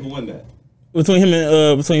last night. Who won that? Between him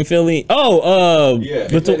and between Philly. Yeah,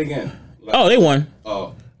 they played again. They won.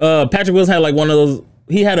 Oh. Patrick Wilson had like one of those.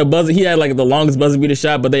 He had a buzzer. He had like the longest buzzer beater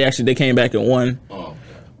shot, but they came back and won. Oh.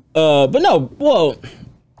 Okay. But no, well,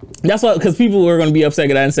 that's why, because people were going to be upset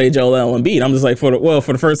that I didn't say Joel Embiid. I'm just like, for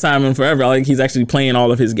the first time in forever, like he's actually playing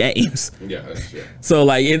all of his games. Yeah, that's true. So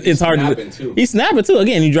like it's hard to. He's snapping too.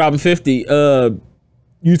 Again, you dropping 50.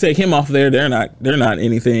 You take him off there, they're not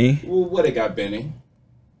anything. Well, what they got, Benny?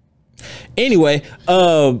 Anyway,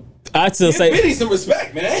 I'd still say Benny some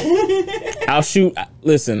respect, man.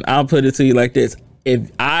 I'll put it to you like this.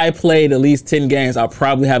 If I played at least 10 games, I'll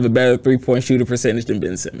probably have a better 3-point shooter percentage than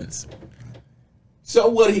Ben Simmons. So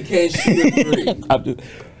what? He can't shoot a three.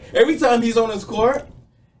 Every time he's on his court,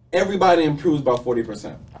 everybody improves by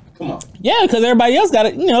 40%. Come on. Yeah, because everybody else got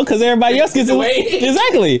it. Because everybody else gets it.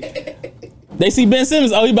 Exactly. They see Ben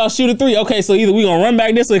Simmons. Oh, he about to shoot a three. Okay, so either we gonna run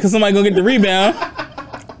back this way because somebody gonna get the rebound,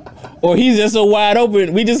 or he's just so wide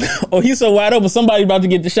open. He's so wide open. Somebody about to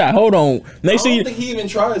get the shot. Hold on. I don't think he even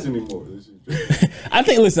tries anymore. I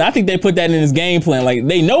think they put that in his game plan. Like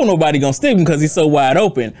they know nobody gonna stick him because he's so wide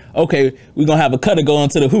open. Okay, we're gonna have a cutter go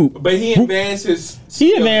into the hoop. But he advances.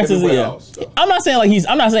 He advances. Yeah. I'm not saying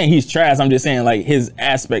he's trash. I'm just saying like his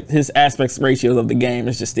aspects ratios of the game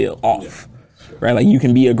is just still off. Yeah, sure. Right? Like you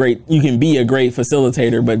can be a great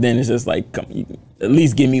facilitator, but then it's just like at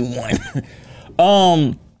least give me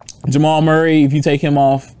one. Jamal Murray, if you take him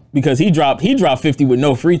off, because he dropped 50 with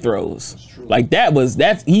no free throws. Like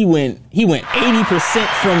he went 80%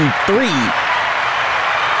 from three.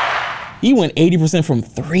 He went 80% from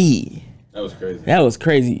three. That was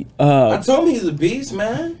crazy. I told him he's a beast,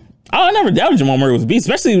 man. I never doubted Jamal Murray was a beast,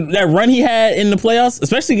 especially that run he had in the playoffs,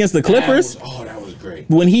 especially against the Clippers. That was great.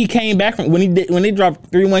 When he came back when they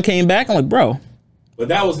dropped 3-1, came back, I'm like, bro. But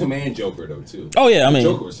that was him and Joker though too. Oh yeah, I mean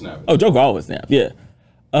Joker was snapping. Oh, Joker always snapped. Yeah.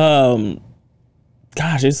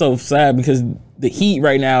 Gosh, it's so sad because the Heat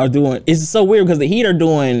right now it's so weird because the Heat are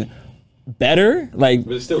doing better. Like,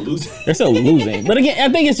 But they're still losing. they're still losing. But again,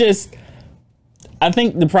 I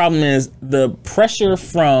think the problem is the pressure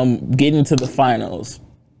from getting to the finals,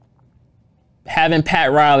 having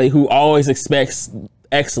Pat Riley, who always expects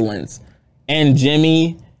excellence, and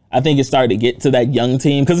Jimmy, I think it started to get to that young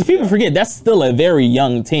team. Because if people forget, that's still a very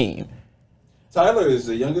young team. Tyler is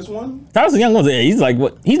the youngest one? Tyler's the young one. He's like,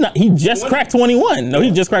 what? He just cracked 21. No,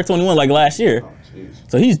 he just cracked 21 like last year. Oh, jeez.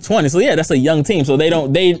 So he's 20. So yeah, that's a young team. So they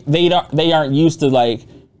aren't used to like,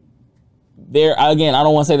 they're, again, I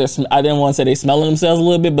didn't want to say they're smelling themselves a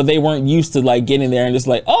little bit, but they weren't used to like getting there and just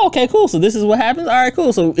like, oh, okay, cool. So this is what happens. All right,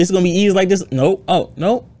 cool. So it's going to be easy like this. Nope. Oh,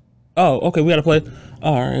 no. Oh, okay. We got to play.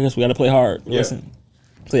 Oh, all right, I guess we got to play hard. Yeah. Listen.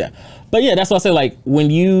 So yeah. But yeah, that's why I say like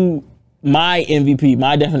my MVP,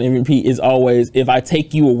 my definite MVP is always, if I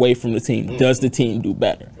take you away from the team, does the team do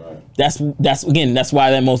better? Right. That's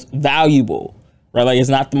why they're most valuable, right? Like it's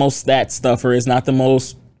not the most stat stuffer. It's not the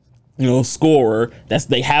most, scorer.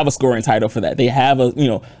 They have a scoring title for that. They have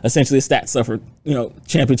a, essentially a stat stuffer,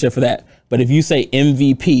 championship for that. But if you say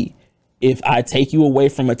MVP, if I take you away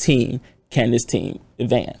from a team, can this team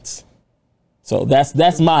advance? So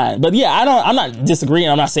that's mine. But yeah, I'm not disagreeing.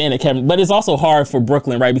 I'm not saying that Kevin, but it's also hard for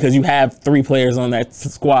Brooklyn, right? Because you have 3 players on that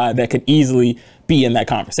squad that could easily be in that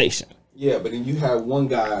conversation. Yeah, but then you have one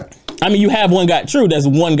guy. I mean, you have one guy, true, that's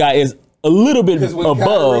one guy is a little bit Because when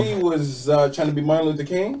above. Kyrie was trying to be Martin Luther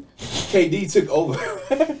King, KD took over.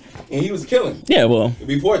 And he was killing Yeah, well.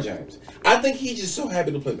 before James. I think he's just so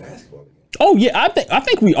happy to play basketball again. Oh yeah, I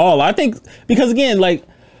think we all. I think because again, like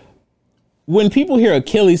when people hear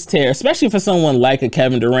Achilles tear, especially for someone like a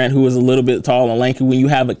Kevin Durant who is a little bit tall and lanky, when you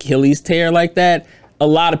have Achilles tear like that, a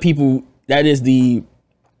lot of people, that is the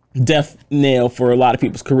death nail for a lot of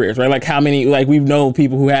people's careers, right? Like how many, like we've known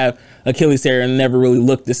people who have Achilles tear and never really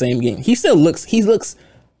looked the same game. He looks,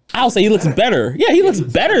 I'll say he looks better. Yeah, he looks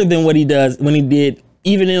better than what he does when he did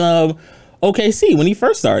even in OKC when he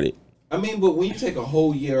first started. I mean, but when you take a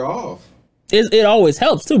whole year off. It always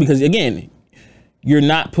helps too, because again, you're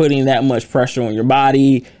not putting that much pressure on your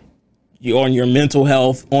body, on your mental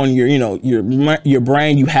health, on your, your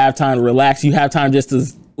brain. You have time to relax. You have time just to,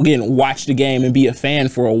 again, watch the game and be a fan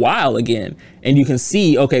for a while again. And you can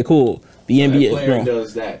see, okay, cool. The NBA is growing.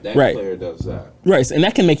 Does that. That Right. player does that. Right. And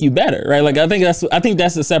that can make you better, right? Like I think that's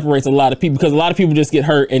what separates a lot of people, because a lot of people just get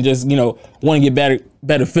hurt and just, want to get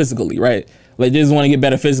better physically, right? Like, they just want to get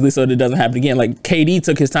better physically so that it doesn't happen again. Like, KD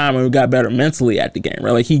took his time and got better mentally at the game,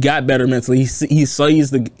 right? Like, he got better mentally. He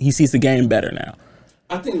sees the game better now.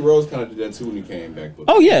 I think Rose kind of did that too when he came back. But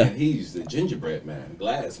Oh, yeah. man, he's the gingerbread man,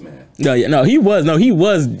 glass man. No, he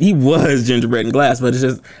was gingerbread and glass, but it's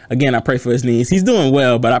just, again, I pray for his knees. He's doing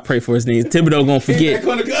well, but I pray for his knees. Thibodeau gonna forget.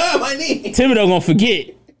 My knee. Thibodeau gonna forget.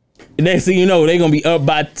 Next thing you know, they're gonna be up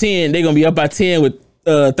by 10. They're gonna be up by 10 with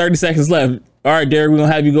 30 seconds left. All right, Derek, we're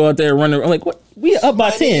gonna have you go out there and run. I'm like, what? We up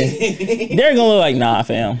by 10. Derek gonna look like, nah,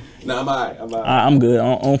 fam. Nah, I'm all right. I'm good.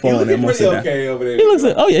 I'm following He's him. looking pretty okay over there. He looks.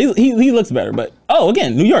 Oh yeah, he looks better. But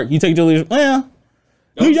again, New York. You take Julius. Well,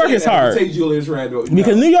 New York is hard. Take Julius Randle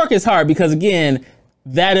Because New York is hard because again,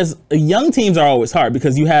 that is young teams are always hard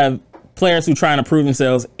because you have players who trying to prove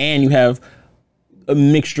themselves and you have a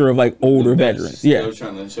mixture of like older veterans. Yeah, they're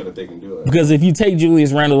trying to show that they can do it. Because if you take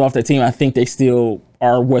Julius Randle off that team, I think they still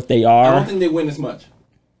are what they are. I don't think they win as much.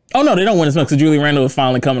 Oh no, they don't win as much because Julius Randle is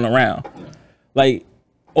finally coming around. Yeah. Like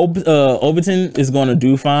Overton is going to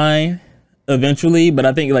do fine eventually, but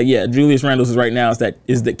I think Julius Randle is right now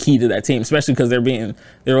is the key to that team, especially because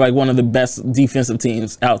they're like one of the best defensive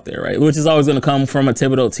teams out there, right? Which is always going to come from a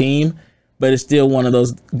Thibodeau team, but it's still one of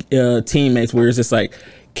those teammates where it's just like,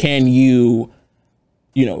 can you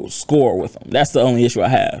score with them? That's the only issue I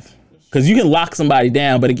have, because you can lock somebody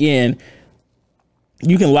down, but again,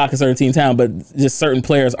 you can lock a certain team down, but just certain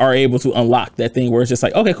players are able to unlock that thing where it's just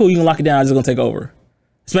like, okay, cool, you can lock it down. I'm just gonna take over.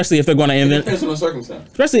 Especially if they're going to end. Depends on the circumstance.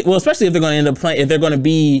 Especially if they're going to end up playing. If they're going to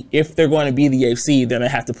be the AFC, then they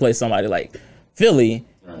have to play somebody like Philly.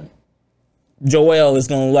 Right. Joel is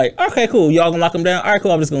going to like, okay, cool, y'all gonna lock them down. All right,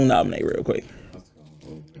 cool. I'm just gonna nominate real quick. That's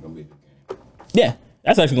gonna be a good game. Yeah,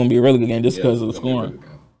 that's actually gonna be a really good game just because of the scoring.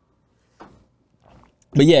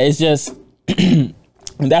 But yeah, it's just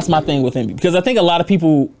that's my thing with MVP, because I think a lot of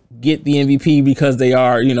people get the MVP because they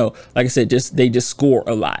are, like I said, they just score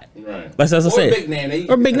a lot. Right. That's what I said. Big name.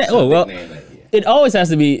 Or big name. Oh well, it always has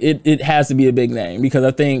to be. It has to be a big name, because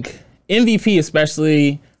I think MVP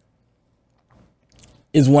especially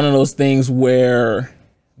is one of those things where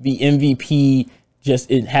the MVP because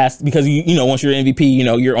once you're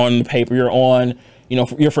MVP, you're on the paper, you're on,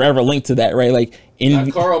 you're forever linked to that, right? Like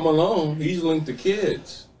Not Karl Malone, he's linked to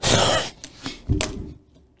kids.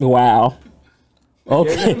 Wow.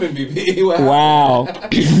 Okay. Him MVP. What Wow.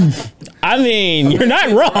 I mean, you're not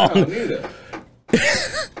happened? wrong. Neither.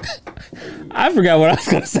 I forgot what I was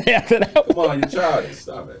gonna say after that. Come on, you're childish.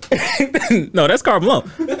 Stop it. No, that's Karl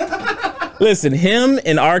Malone. Listen, him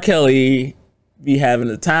and R. Kelly be having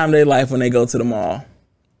the time of their life when they go to the mall.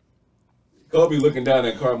 Kobe looking down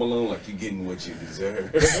at Karl Malone like you're getting what you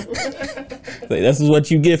deserve. Like, this is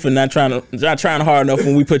what you get for not trying hard enough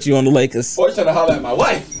when we put you on the Lakers. Boy, trying to holler at my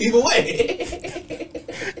wife. Either way.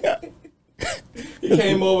 He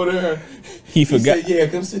came over there. He forgot. Said, yeah,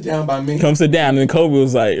 come sit down by me. Come sit down, and Kobe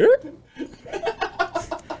was like,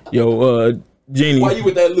 "Yo, Jeannie, Why you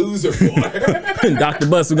with that loser for? Dr.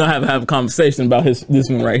 Bus, we're gonna have a conversation about this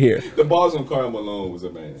one right here." The balls on Karl Malone was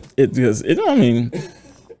a man. I mean,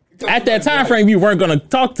 at that time frame, you weren't gonna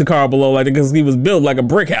talk to Karl Malone like that because he was built like a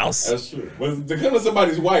brick house. That's true. But to come to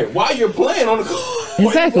somebody's wife, while you're playing on the court,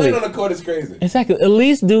 Exactly. playing on the court is crazy. Exactly. At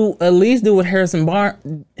least do what Harrison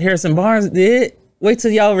Barnes did. Wait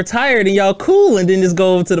till y'all retired and y'all cool, and then just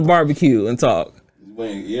go over to the barbecue and talk.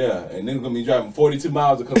 Yeah, and then gonna be driving 42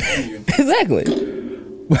 miles to come see you. Exactly.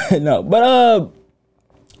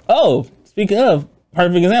 Speaking of,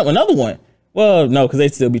 perfect example, another one. Well, no, because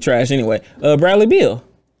they'd still be trash anyway. Bradley Beal,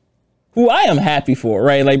 who I am happy for,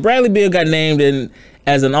 right? Like, Bradley Beal got named in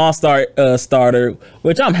as an all-star starter,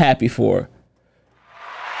 which I'm happy for.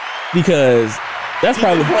 Because that's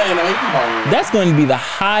probably that's going to be the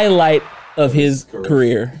highlight of his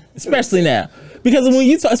career, especially now. Because when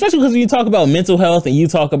you talk about mental health and you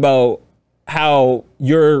talk about how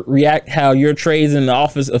your trades in the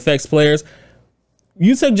office affects players,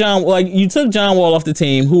 you took John Wall off the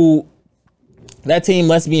team, who that team,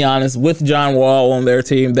 let's be honest, with John Wall on their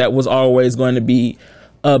team, that was always going to be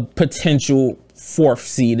a potential 4th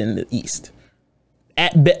seed in the East.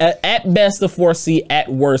 At best a 4th seed, at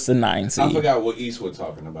worst a 9 seed. I forgot what East we're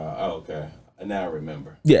talking about. Oh, okay. Now I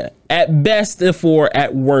remember. Yeah, at best the 4,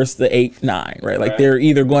 at worst the 8, 9, right? Like, they're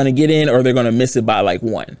either going to get in or they're going to miss it by like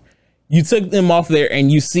 1. You took them off there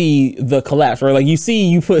and you see the collapse, right? Like,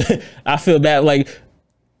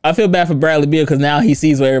 I feel bad for Bradley Beal because now he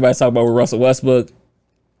sees what everybody's talking about with Russell Westbrook.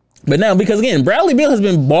 But now, because again, Bradley Beal has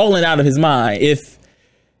been balling out of his mind. If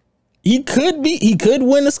he could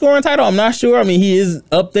win the scoring title, I'm not sure. I mean, he is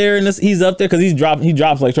up there he's up there because he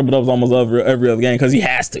drops like triple doubles almost every other game because he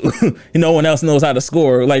has to. No one else knows how to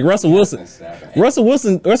score. Like Russell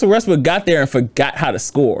Westbrook got there and forgot how to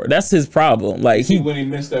score. That's his problem. Like, when he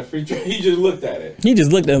missed that free throw, he just looked at it. He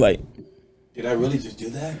just looked at it like, did I really just do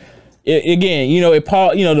that? The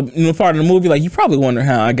part of the movie, like, you probably wonder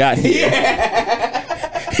how I got here.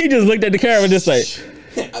 Yeah. He just looked at the camera just like,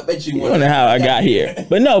 I bet you wonder how I got here.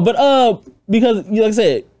 Because like I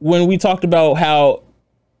said, when we talked about how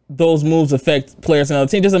those moves affect players in other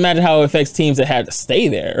teams, just imagine how it affects teams that had to stay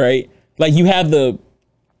there, right? Like, you have the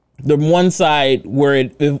one side where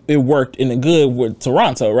it worked in the good with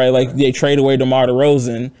Toronto, right? Like, they trade away DeMar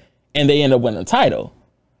DeRozan and they end up winning the title.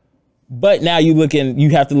 But now you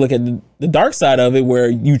have to look at the dark side of it, where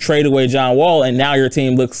you trade away John Wall, and now your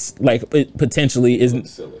team looks like it potentially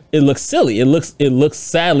isn't. It looks silly. It looks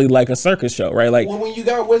sadly like a circus show, right? Like, well, when you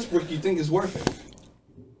got Westbrook, you think it's worth it.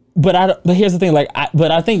 But here's the thing,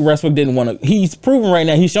 I think Westbrook didn't want to. He's proven right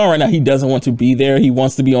now. He's showing right now he doesn't want to be there. He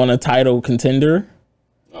wants to be on a title contender.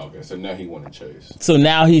 Okay, so now he want to chase. So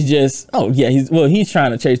now he's just he's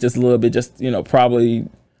trying to chase this a little bit. Just probably.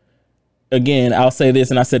 Again, I'll say this,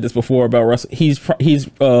 and I said this before about Russell. He's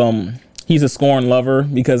a scoring lover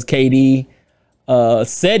because KD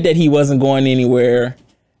said that he wasn't going anywhere.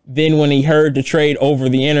 Then when he heard the trade over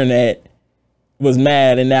the internet, was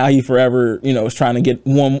mad, and now he forever is trying to get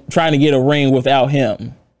a ring without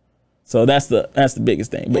him. So that's the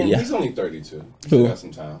biggest thing. But yeah, he's only 32. He still got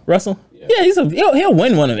some time. Russell? Yeah, he'll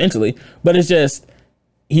win one eventually. But it's just.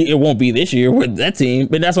 It won't be this year with that team,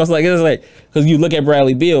 but that's what's like. It's like, because you look at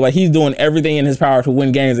Bradley Beal, like, he's doing everything in his power to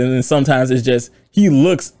win games, and then sometimes it's just he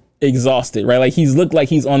looks exhausted, right? Like, he's looked like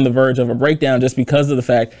he's on the verge of a breakdown just because of the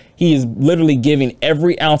fact he is literally giving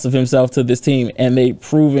every ounce of himself to this team, and they've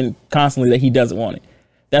proven constantly that he doesn't want it.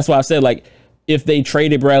 That's why I said, like, if they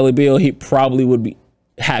traded Bradley Beal, he probably would be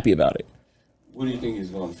happy about it. What do you think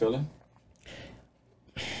he's going to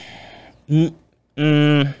Philly?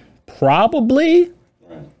 Probably.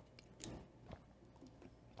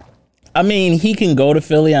 I mean, he can go to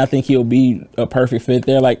Philly. I think he'll be a perfect fit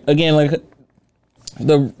there. Like, again, like,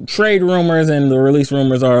 the trade rumors and the release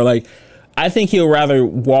rumors are like, I think he'll rather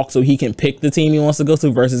walk so he can pick the team he wants to go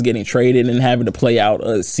to versus getting traded and having to play out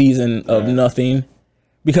a season of nothing.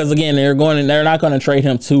 Because again, they're not going to trade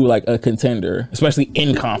him to like a contender, especially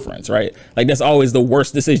in conference, right? Like, that's always the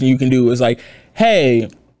worst decision you can do is like, hey,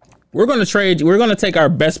 we're going to trade. We're going to take our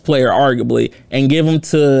best player, arguably, and give him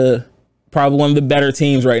to probably one of the better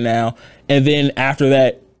teams right now. And then after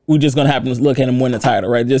that, we're just going to happen to look at him win the title,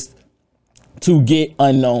 right? Just to get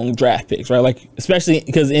unknown draft picks, right? Like, especially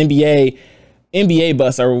because NBA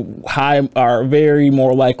busts are very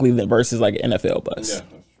more likely than versus like NFL busts. Yeah, that's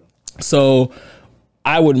true. So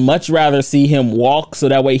I would much rather see him walk so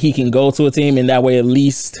that way he can go to a team, and that way at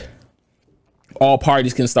least all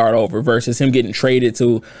parties can start over versus him getting traded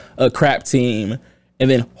to a crap team and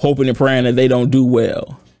then hoping and praying that they don't do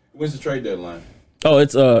well. When's the trade deadline? Oh,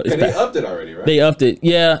 it's they upped it already, right? They upped it,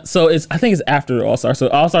 yeah. So I think it's after the All-Star. So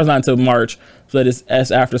All-Star's not until March, so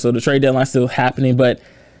it's after. So the trade deadline's still happening, but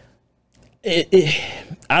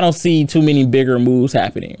I don't see too many bigger moves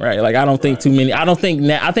happening, right? Like I don't think too many. I think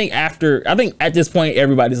at this point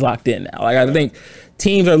everybody's locked in now. Like I think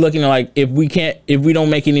teams are looking at like if we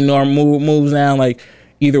don't make any more moves now, like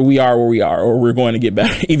either we are where we are or we're going to get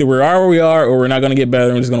better. Either we are where we are or we're not going to get better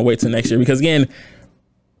and we're just going to wait till next year, because again,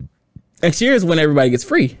 next year is when everybody gets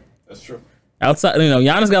free. That's true. Outside,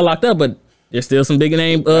 Giannis got locked up, but there's still some big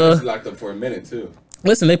name. He's locked up for a minute too.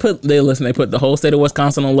 Listen, they put the whole state of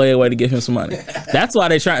Wisconsin on layaway to give him some money. That's why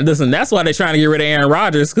they're trying to get rid of Aaron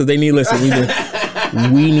Rodgers, because they need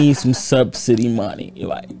we need some subsidy money.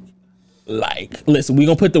 Like listen, we're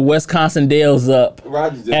gonna put the Wisconsin Dells up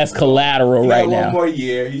as collateral right now. One more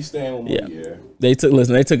year. He's staying one more year. They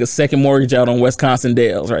took a second mortgage out on Wisconsin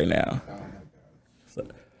Dells right now.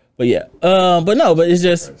 But it's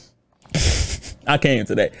just I came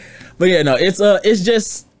today. But yeah, no, it's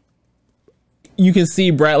just you can see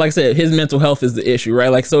Brad, like I said, his mental health is the issue, right?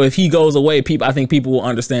 Like, so if he goes away, I think people will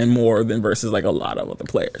understand more than versus like a lot of other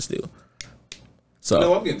players do. So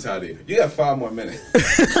no, I'm getting tired of you. You got 5 more minutes.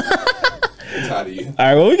 I'm tired of you. All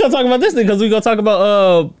right, well, we're gonna talk about this thing because we're gonna talk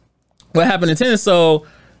about what happened in tennis. So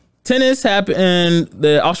tennis happened,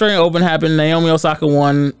 the Australian Open happened. Naomi Osaka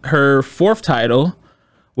won her 4th title,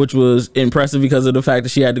 which was impressive because of the fact that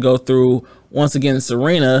she had to go through once again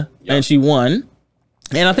Serena, and she won.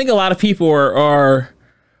 And I think a lot of people are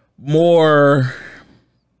more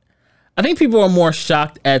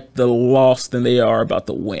shocked at the loss than they are about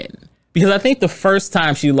the win. Because I think the first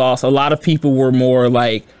time she lost, a lot of people were more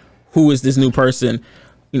like, who is this new person?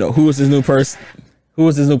 Who is this new person? Who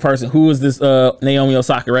is this Naomi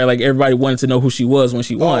Osaka, right? Like everybody wanted to know who she was when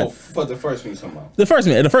she won. Oh, but the first one you're talking about. The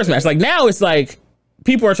first match. Like now it's like,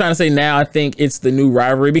 people are trying to say now I think it's the new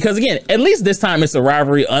rivalry, because again, at least this time it's a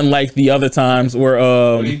rivalry, unlike the other times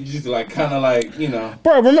where you just like kind of like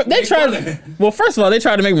bro. Remember, they tried. Well, first of all, they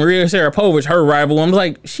tried to make Maria Sharapova her rival. I'm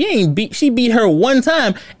like, she beat her one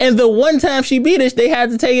time, and the one time she beat her, they had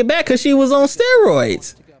to take it back because she was on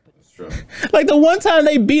steroids. That's true. Like the one time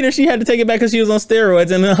they beat her, she had to take it back because she was on steroids,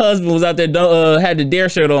 and her husband was out there had the Dare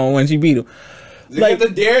shirt on when she beat him. Like the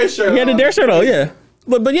Dare shirt. He had the Dare shirt on, yeah.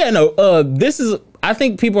 But yeah, no. This is. I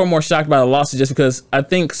think people are more shocked by the losses just because I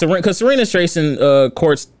think Serena's chasing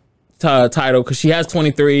court's title because she has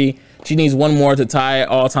 23. She needs 1 more to tie it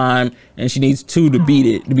all time, and she needs 2 to beat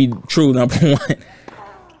it to be true number 1.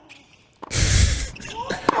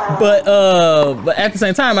 But at the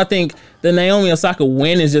same time, I think the Naomi Osaka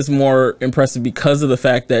win is just more impressive because of the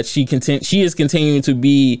fact that she is continuing to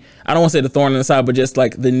be, I don't want to say the thorn in the side, but just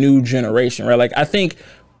like the new generation, right? Like I think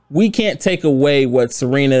we can't take away what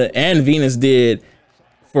Serena and Venus did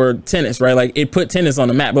for tennis, right? Like it put tennis on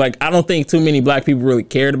the map. But like I don't think too many black people really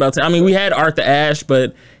cared about tennis. I mean, we had Arthur Ashe,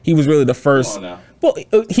 but he was really the first. Well,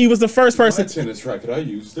 he was the first person. My tennis racket, I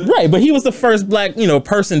used it. Right, but he was the first black,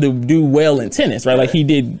 person to do well in tennis, right? Like he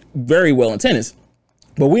did very well in tennis.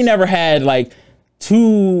 But we never had like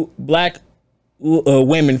 2 black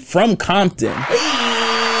women from Compton.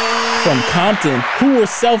 Who were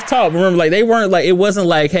self-taught. Remember, like they weren't like, it wasn't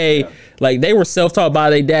like, hey, like they were self-taught by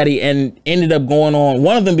their daddy and ended up going on,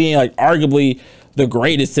 one of them being like arguably the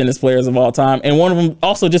greatest tennis players of all time, and one of them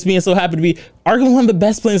also just being so happy to be arguably one of the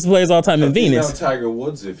best tennis players of all time in Venus. Tiger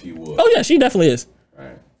Woods, if you would. Oh yeah, she definitely is.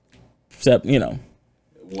 Right. Except, What?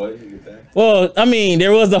 You get that? Well, I mean,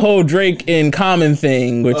 there was the whole Drake in Common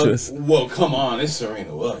thing, which was. Well, come on, it's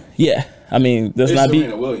Serena Williams. Yeah, I mean,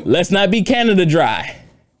 let's not be Canada dry.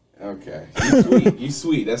 Okay, you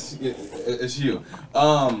sweet. It's you.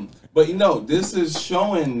 But this is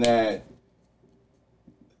showing that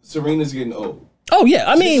Serena's getting old. Oh yeah,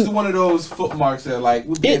 I mean, this is one of those footmarks that like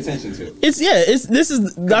we pay attention to. That's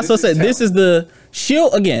what I said. This is the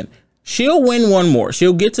she'll win 1 more.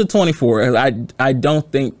 She'll get to 24. I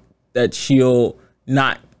don't think that she'll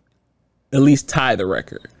not at least tie the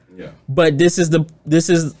record. Yeah. But this is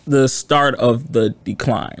the start of the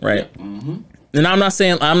decline, right? Yeah. Mm-hmm. And I'm not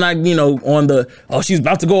saying, I'm not, on the, oh, she's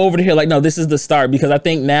about to go over to here. Like, no, this is the start, because I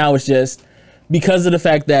think now it's just because of the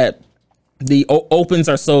fact that the opens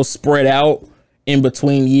are so spread out in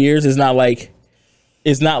between years. It's not like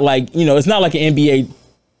it's not like an NBA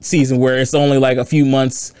season where it's only like a few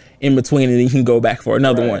months in between and then you can go back for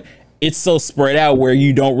another one. It's so spread out where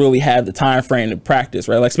you don't really have the time frame to practice,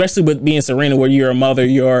 right? Like, especially with being Serena, where you're a mother,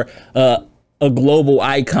 you're a global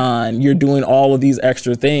icon, you're doing all of these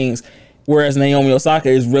extra things. Whereas Naomi Osaka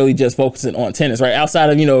is really just focusing on tennis, right? Outside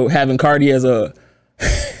of, having Cardi as a,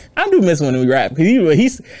 I do miss when we rap.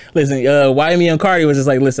 He's listen, YME and Cardi was just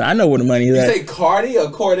like, listen, I know where the money is at. You say Cardi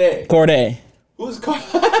or Corday? Corday. Who's Cardi?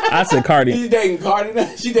 I said Cardi. She's dating Cardi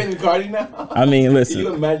now? She dating Cardi now? I mean, listen. Can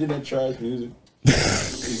you imagine that trash music?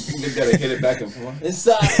 You gotta hit it back and forth.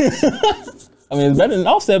 Inside. I mean, it's better than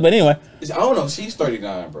Offset, but anyway. I don't know. She's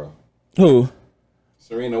 39, bro. Who?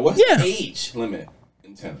 Serena. What's the age limit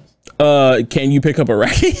in tennis? Can you pick up a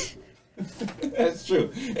racket? That's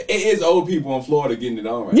true. It is old people in Florida getting it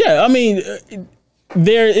on right. Yeah, I mean,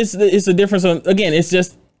 it's a difference on, again, it's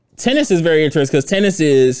just, tennis is very interesting because tennis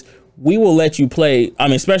is, we will let you play. I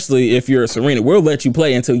mean, especially if you're a Serena, we'll let you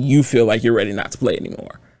play until you feel like you're ready not to play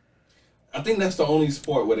anymore. I think that's the only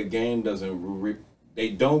sport where the game doesn't, they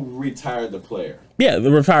don't retire the player. Yeah, the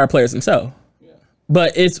retired players themselves. Yeah.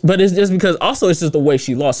 But it's just because also it's just the way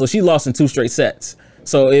she lost. So she lost in 2 straight sets.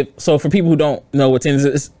 So for people who don't know what tennis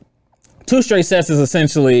is, 2 straight sets is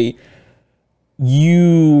essentially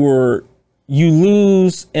you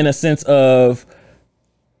lose in a sense of,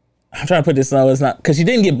 I'm trying to put this on, it's not, because she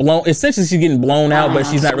didn't get blown, essentially she's getting blown out, but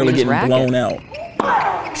she's not really getting blown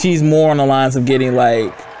out. She's more on the lines of getting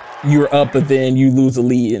like, you're up, but then you lose a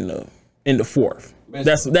lead in the fourth.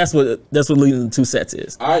 That's what leading the 2 sets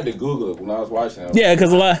is. I had to Google it when I was watching it. Yeah,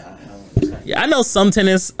 because a lot. Yeah, I know some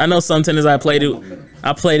tennis. I played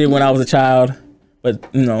it when I was a child,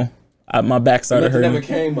 but my back started hurting. Never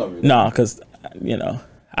came of it. No, because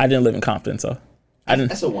I didn't live in Compton, so I didn't.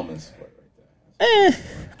 That's a woman's sport right there.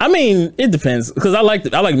 I mean, it depends, because I like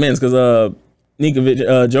men's, because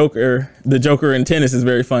Nikovic, the Joker in tennis is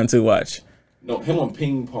very fun to watch. No, him on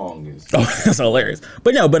ping pong is. Oh, that's hilarious.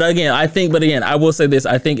 But again, I will say this.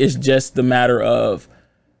 I think it's just the matter of,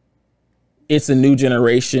 it's a new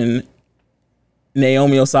generation.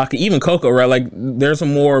 Naomi Osaka, even Coco, right? Like, there's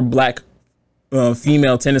some more black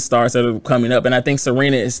female tennis stars that are coming up. And I think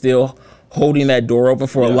Serena is still holding that door open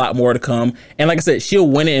for a lot more to come. And like I said, she'll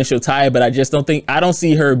win it and she'll tie it, but I don't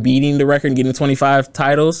see her beating the record and getting 25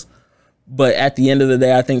 titles. But at the end of the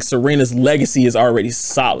day, I think Serena's legacy is already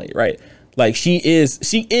solid, right? Like, she is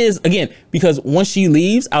again, because once she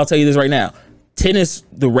leaves, I'll tell you this right now,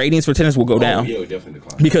 the ratings for tennis will go down. Yeah, it definitely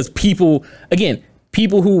decline. Because people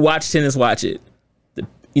who watch tennis watch it.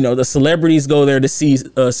 The celebrities go there to see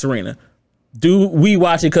Serena. Do we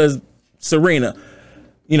watch it because Serena?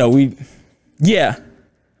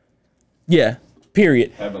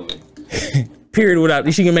 Period. Heavenly. Period without,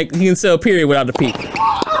 he can sell period without the P.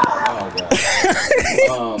 Oh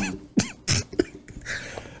god.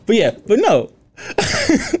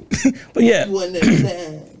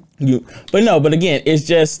 But again, it's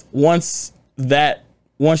just once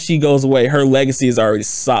she goes away, her legacy is already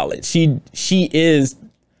solid. She is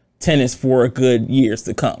tennis for a good years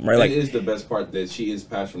to come, right? Like, it is the best part, that she is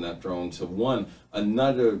passed from that throne to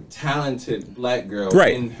another talented black girl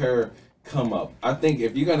in her come up. I think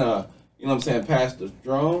if you're gonna, pass the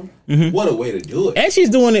throne, what a way to do it. And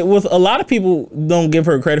she's doing it with, a lot of people don't give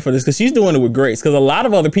her credit for this, because she's doing it with grace, because a lot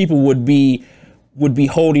of other people would be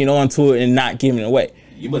holding on to it and not giving it away.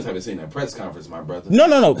 You must haven't seen that press conference, my brother.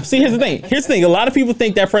 No. See, here's the thing. A lot of people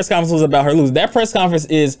think that press conference was about her losing. That press conference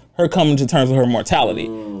is her coming to terms with her mortality.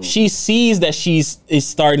 She sees that is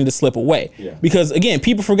starting to slip away. Yeah. Because again,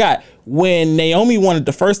 people forgot when Naomi won it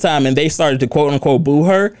the first time and they started to quote unquote boo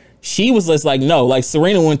her. She was just like, no. Like,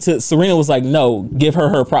 Serena was like, no, give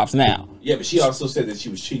her props now. Yeah, but she also said that she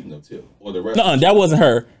was cheating though too, or the rest. No, that wasn't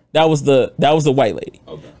her. That was the white lady.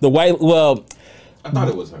 Okay. I thought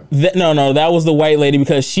it was her. No, that was the white lady,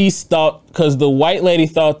 because the white lady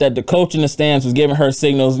thought that the coach in the stands was giving her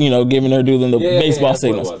signals, giving her doing the baseball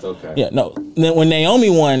signals. What it was. Okay. Yeah, no. Then when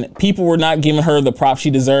Naomi won, people were not giving her the props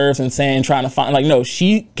she deserves and trying to find, like, no,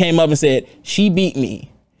 she came up and said, she beat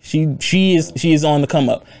me. She is on the come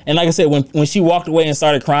up. And like I said, when she walked away and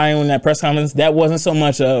started crying in that press conference, that wasn't so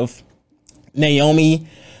much of Naomi.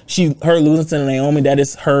 Her losing to Naomi, that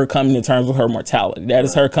is her coming to terms with her mortality. That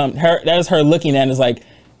is that is her looking at it,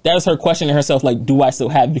 that is her questioning herself, like, do I still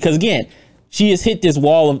have it? Because again, she has hit this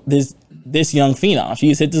wall of this young phenom. She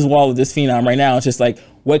has hit this wall of this phenom right now. It's just like,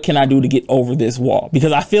 what can I do to get over this wall?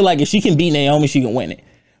 Because I feel like if she can beat Naomi, she can win it.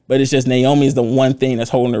 But it's just Naomi is the one thing that's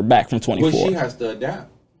holding her back from 24. Well, she has to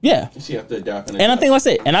adapt. Yeah. She has to adapt. And I think that's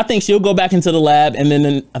it. And I think she'll go back into the lab, and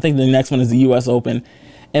then I think the next one is the U.S. Open.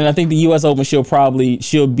 And I think the U.S. Open,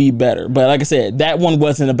 she'll be better. But like I said, that one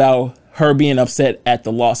wasn't about her being upset at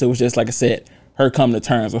the loss. It was just, like I said, her coming to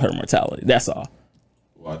terms with her mortality. That's all.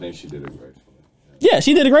 Well, I think she did it gracefully. Yeah,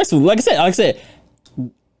 she did it gracefully. Like I said,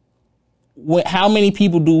 how many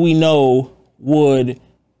people do we know would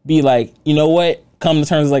be like, you know what, come to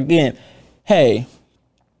terms like, again, hey,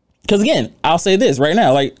 because again, I'll say this right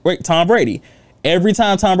now, like Tom Brady. Every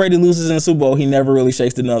time Tom Brady loses in the Super Bowl, he never really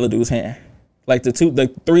shakes another dude's hand. Like the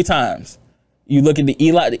 3 times. You look at the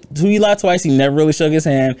Eli twice, he never really shook his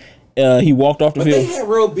hand. He walked off the field. They had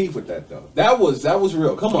real beef with that though. That was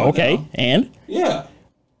real. Come on. Okay, now. and yeah.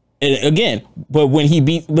 And again, when he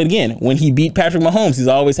beat Patrick Mahomes, he's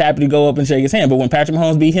always happy to go up and shake his hand. But when Patrick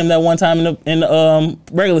Mahomes beat him that one time in the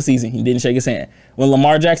regular season, he didn't shake his hand. When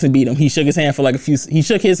Lamar Jackson beat him, he shook his hand for a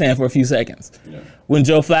few seconds. Yeah. When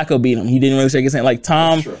Joe Flacco beat him, he didn't really shake his hand. Like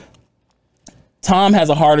Tom has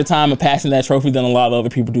a harder time of passing that trophy than a lot of other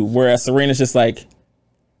people do. Whereas Serena's just like,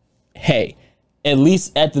 hey, at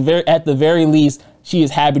least at the very least, she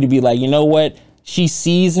is happy to be like, you know what? She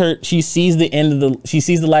sees the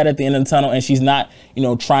light at the end of the tunnel, and she's not,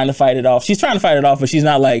 trying to fight it off. She's trying to fight it off, but she's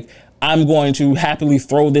not like, I'm going to happily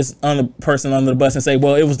throw this person under the bus and say,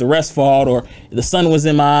 well, it was the ref's fault, or the sun was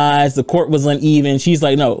in my eyes, the court was uneven. She's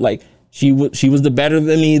like, no, like she was the better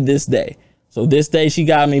than me this day. So this day she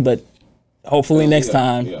got me, but hopefully next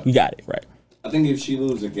time we got it right. I think if she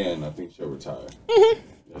loses again, I think she'll retire. Mm-hmm.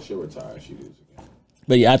 Yeah, she'll retire if she loses again.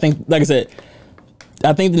 But yeah, I think, like I said,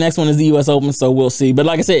 I think the next one is the U.S. Open, so we'll see. But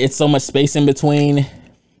like I said, it's so much space in between,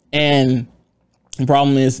 and the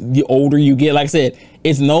problem is the older you get. Like I said,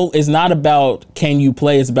 it's not about can you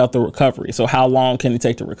play, it's about the recovery. So how long can it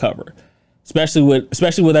take to recover? Especially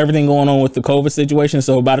with everything going on with the COVID situation.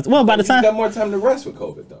 So by the time you got more time to rest with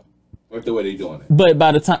COVID though, with the way they're doing it.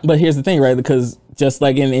 But here's the thing, right? Because just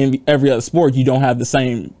like in every other sport, you don't have the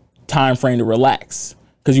same time frame to relax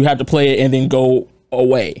because you have to play it and then go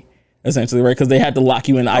away. Essentially, right? Because they had to lock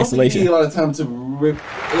you in isolation. You need a lot of time to rip. Look,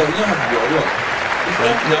 you don't have to go.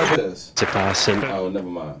 Look. To pass him. Oh, never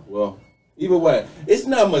mind. Well, either way, it's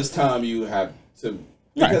not much time you have to.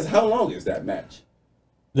 Because how long is that match?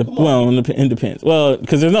 It depends. Well,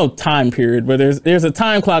 because there's no time period, but there's a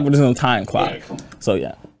time clock, but there's no time clock. Yeah, so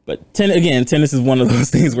yeah, but tennis is one of those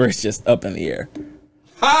things where it's just up in the air.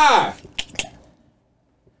 Ha!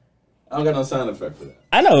 I don't got no sound effect for that.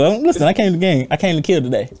 I know. Listen, I came to the game. I came to kill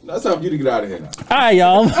today. No, it's time for you to get out of here now. All right,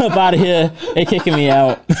 y'all. I'm up out of here. They kicking me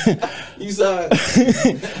out. You saw it.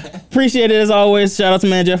 Appreciate it as always. Shout out to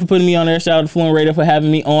Man Jeff for putting me on there. Shout out to Fluent Radio for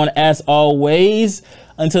having me on as always.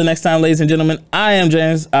 Until next time, ladies and gentlemen, I am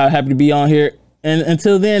James. Happy to be on here. And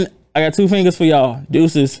until then, I got 2 fingers for y'all.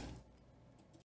 Deuces.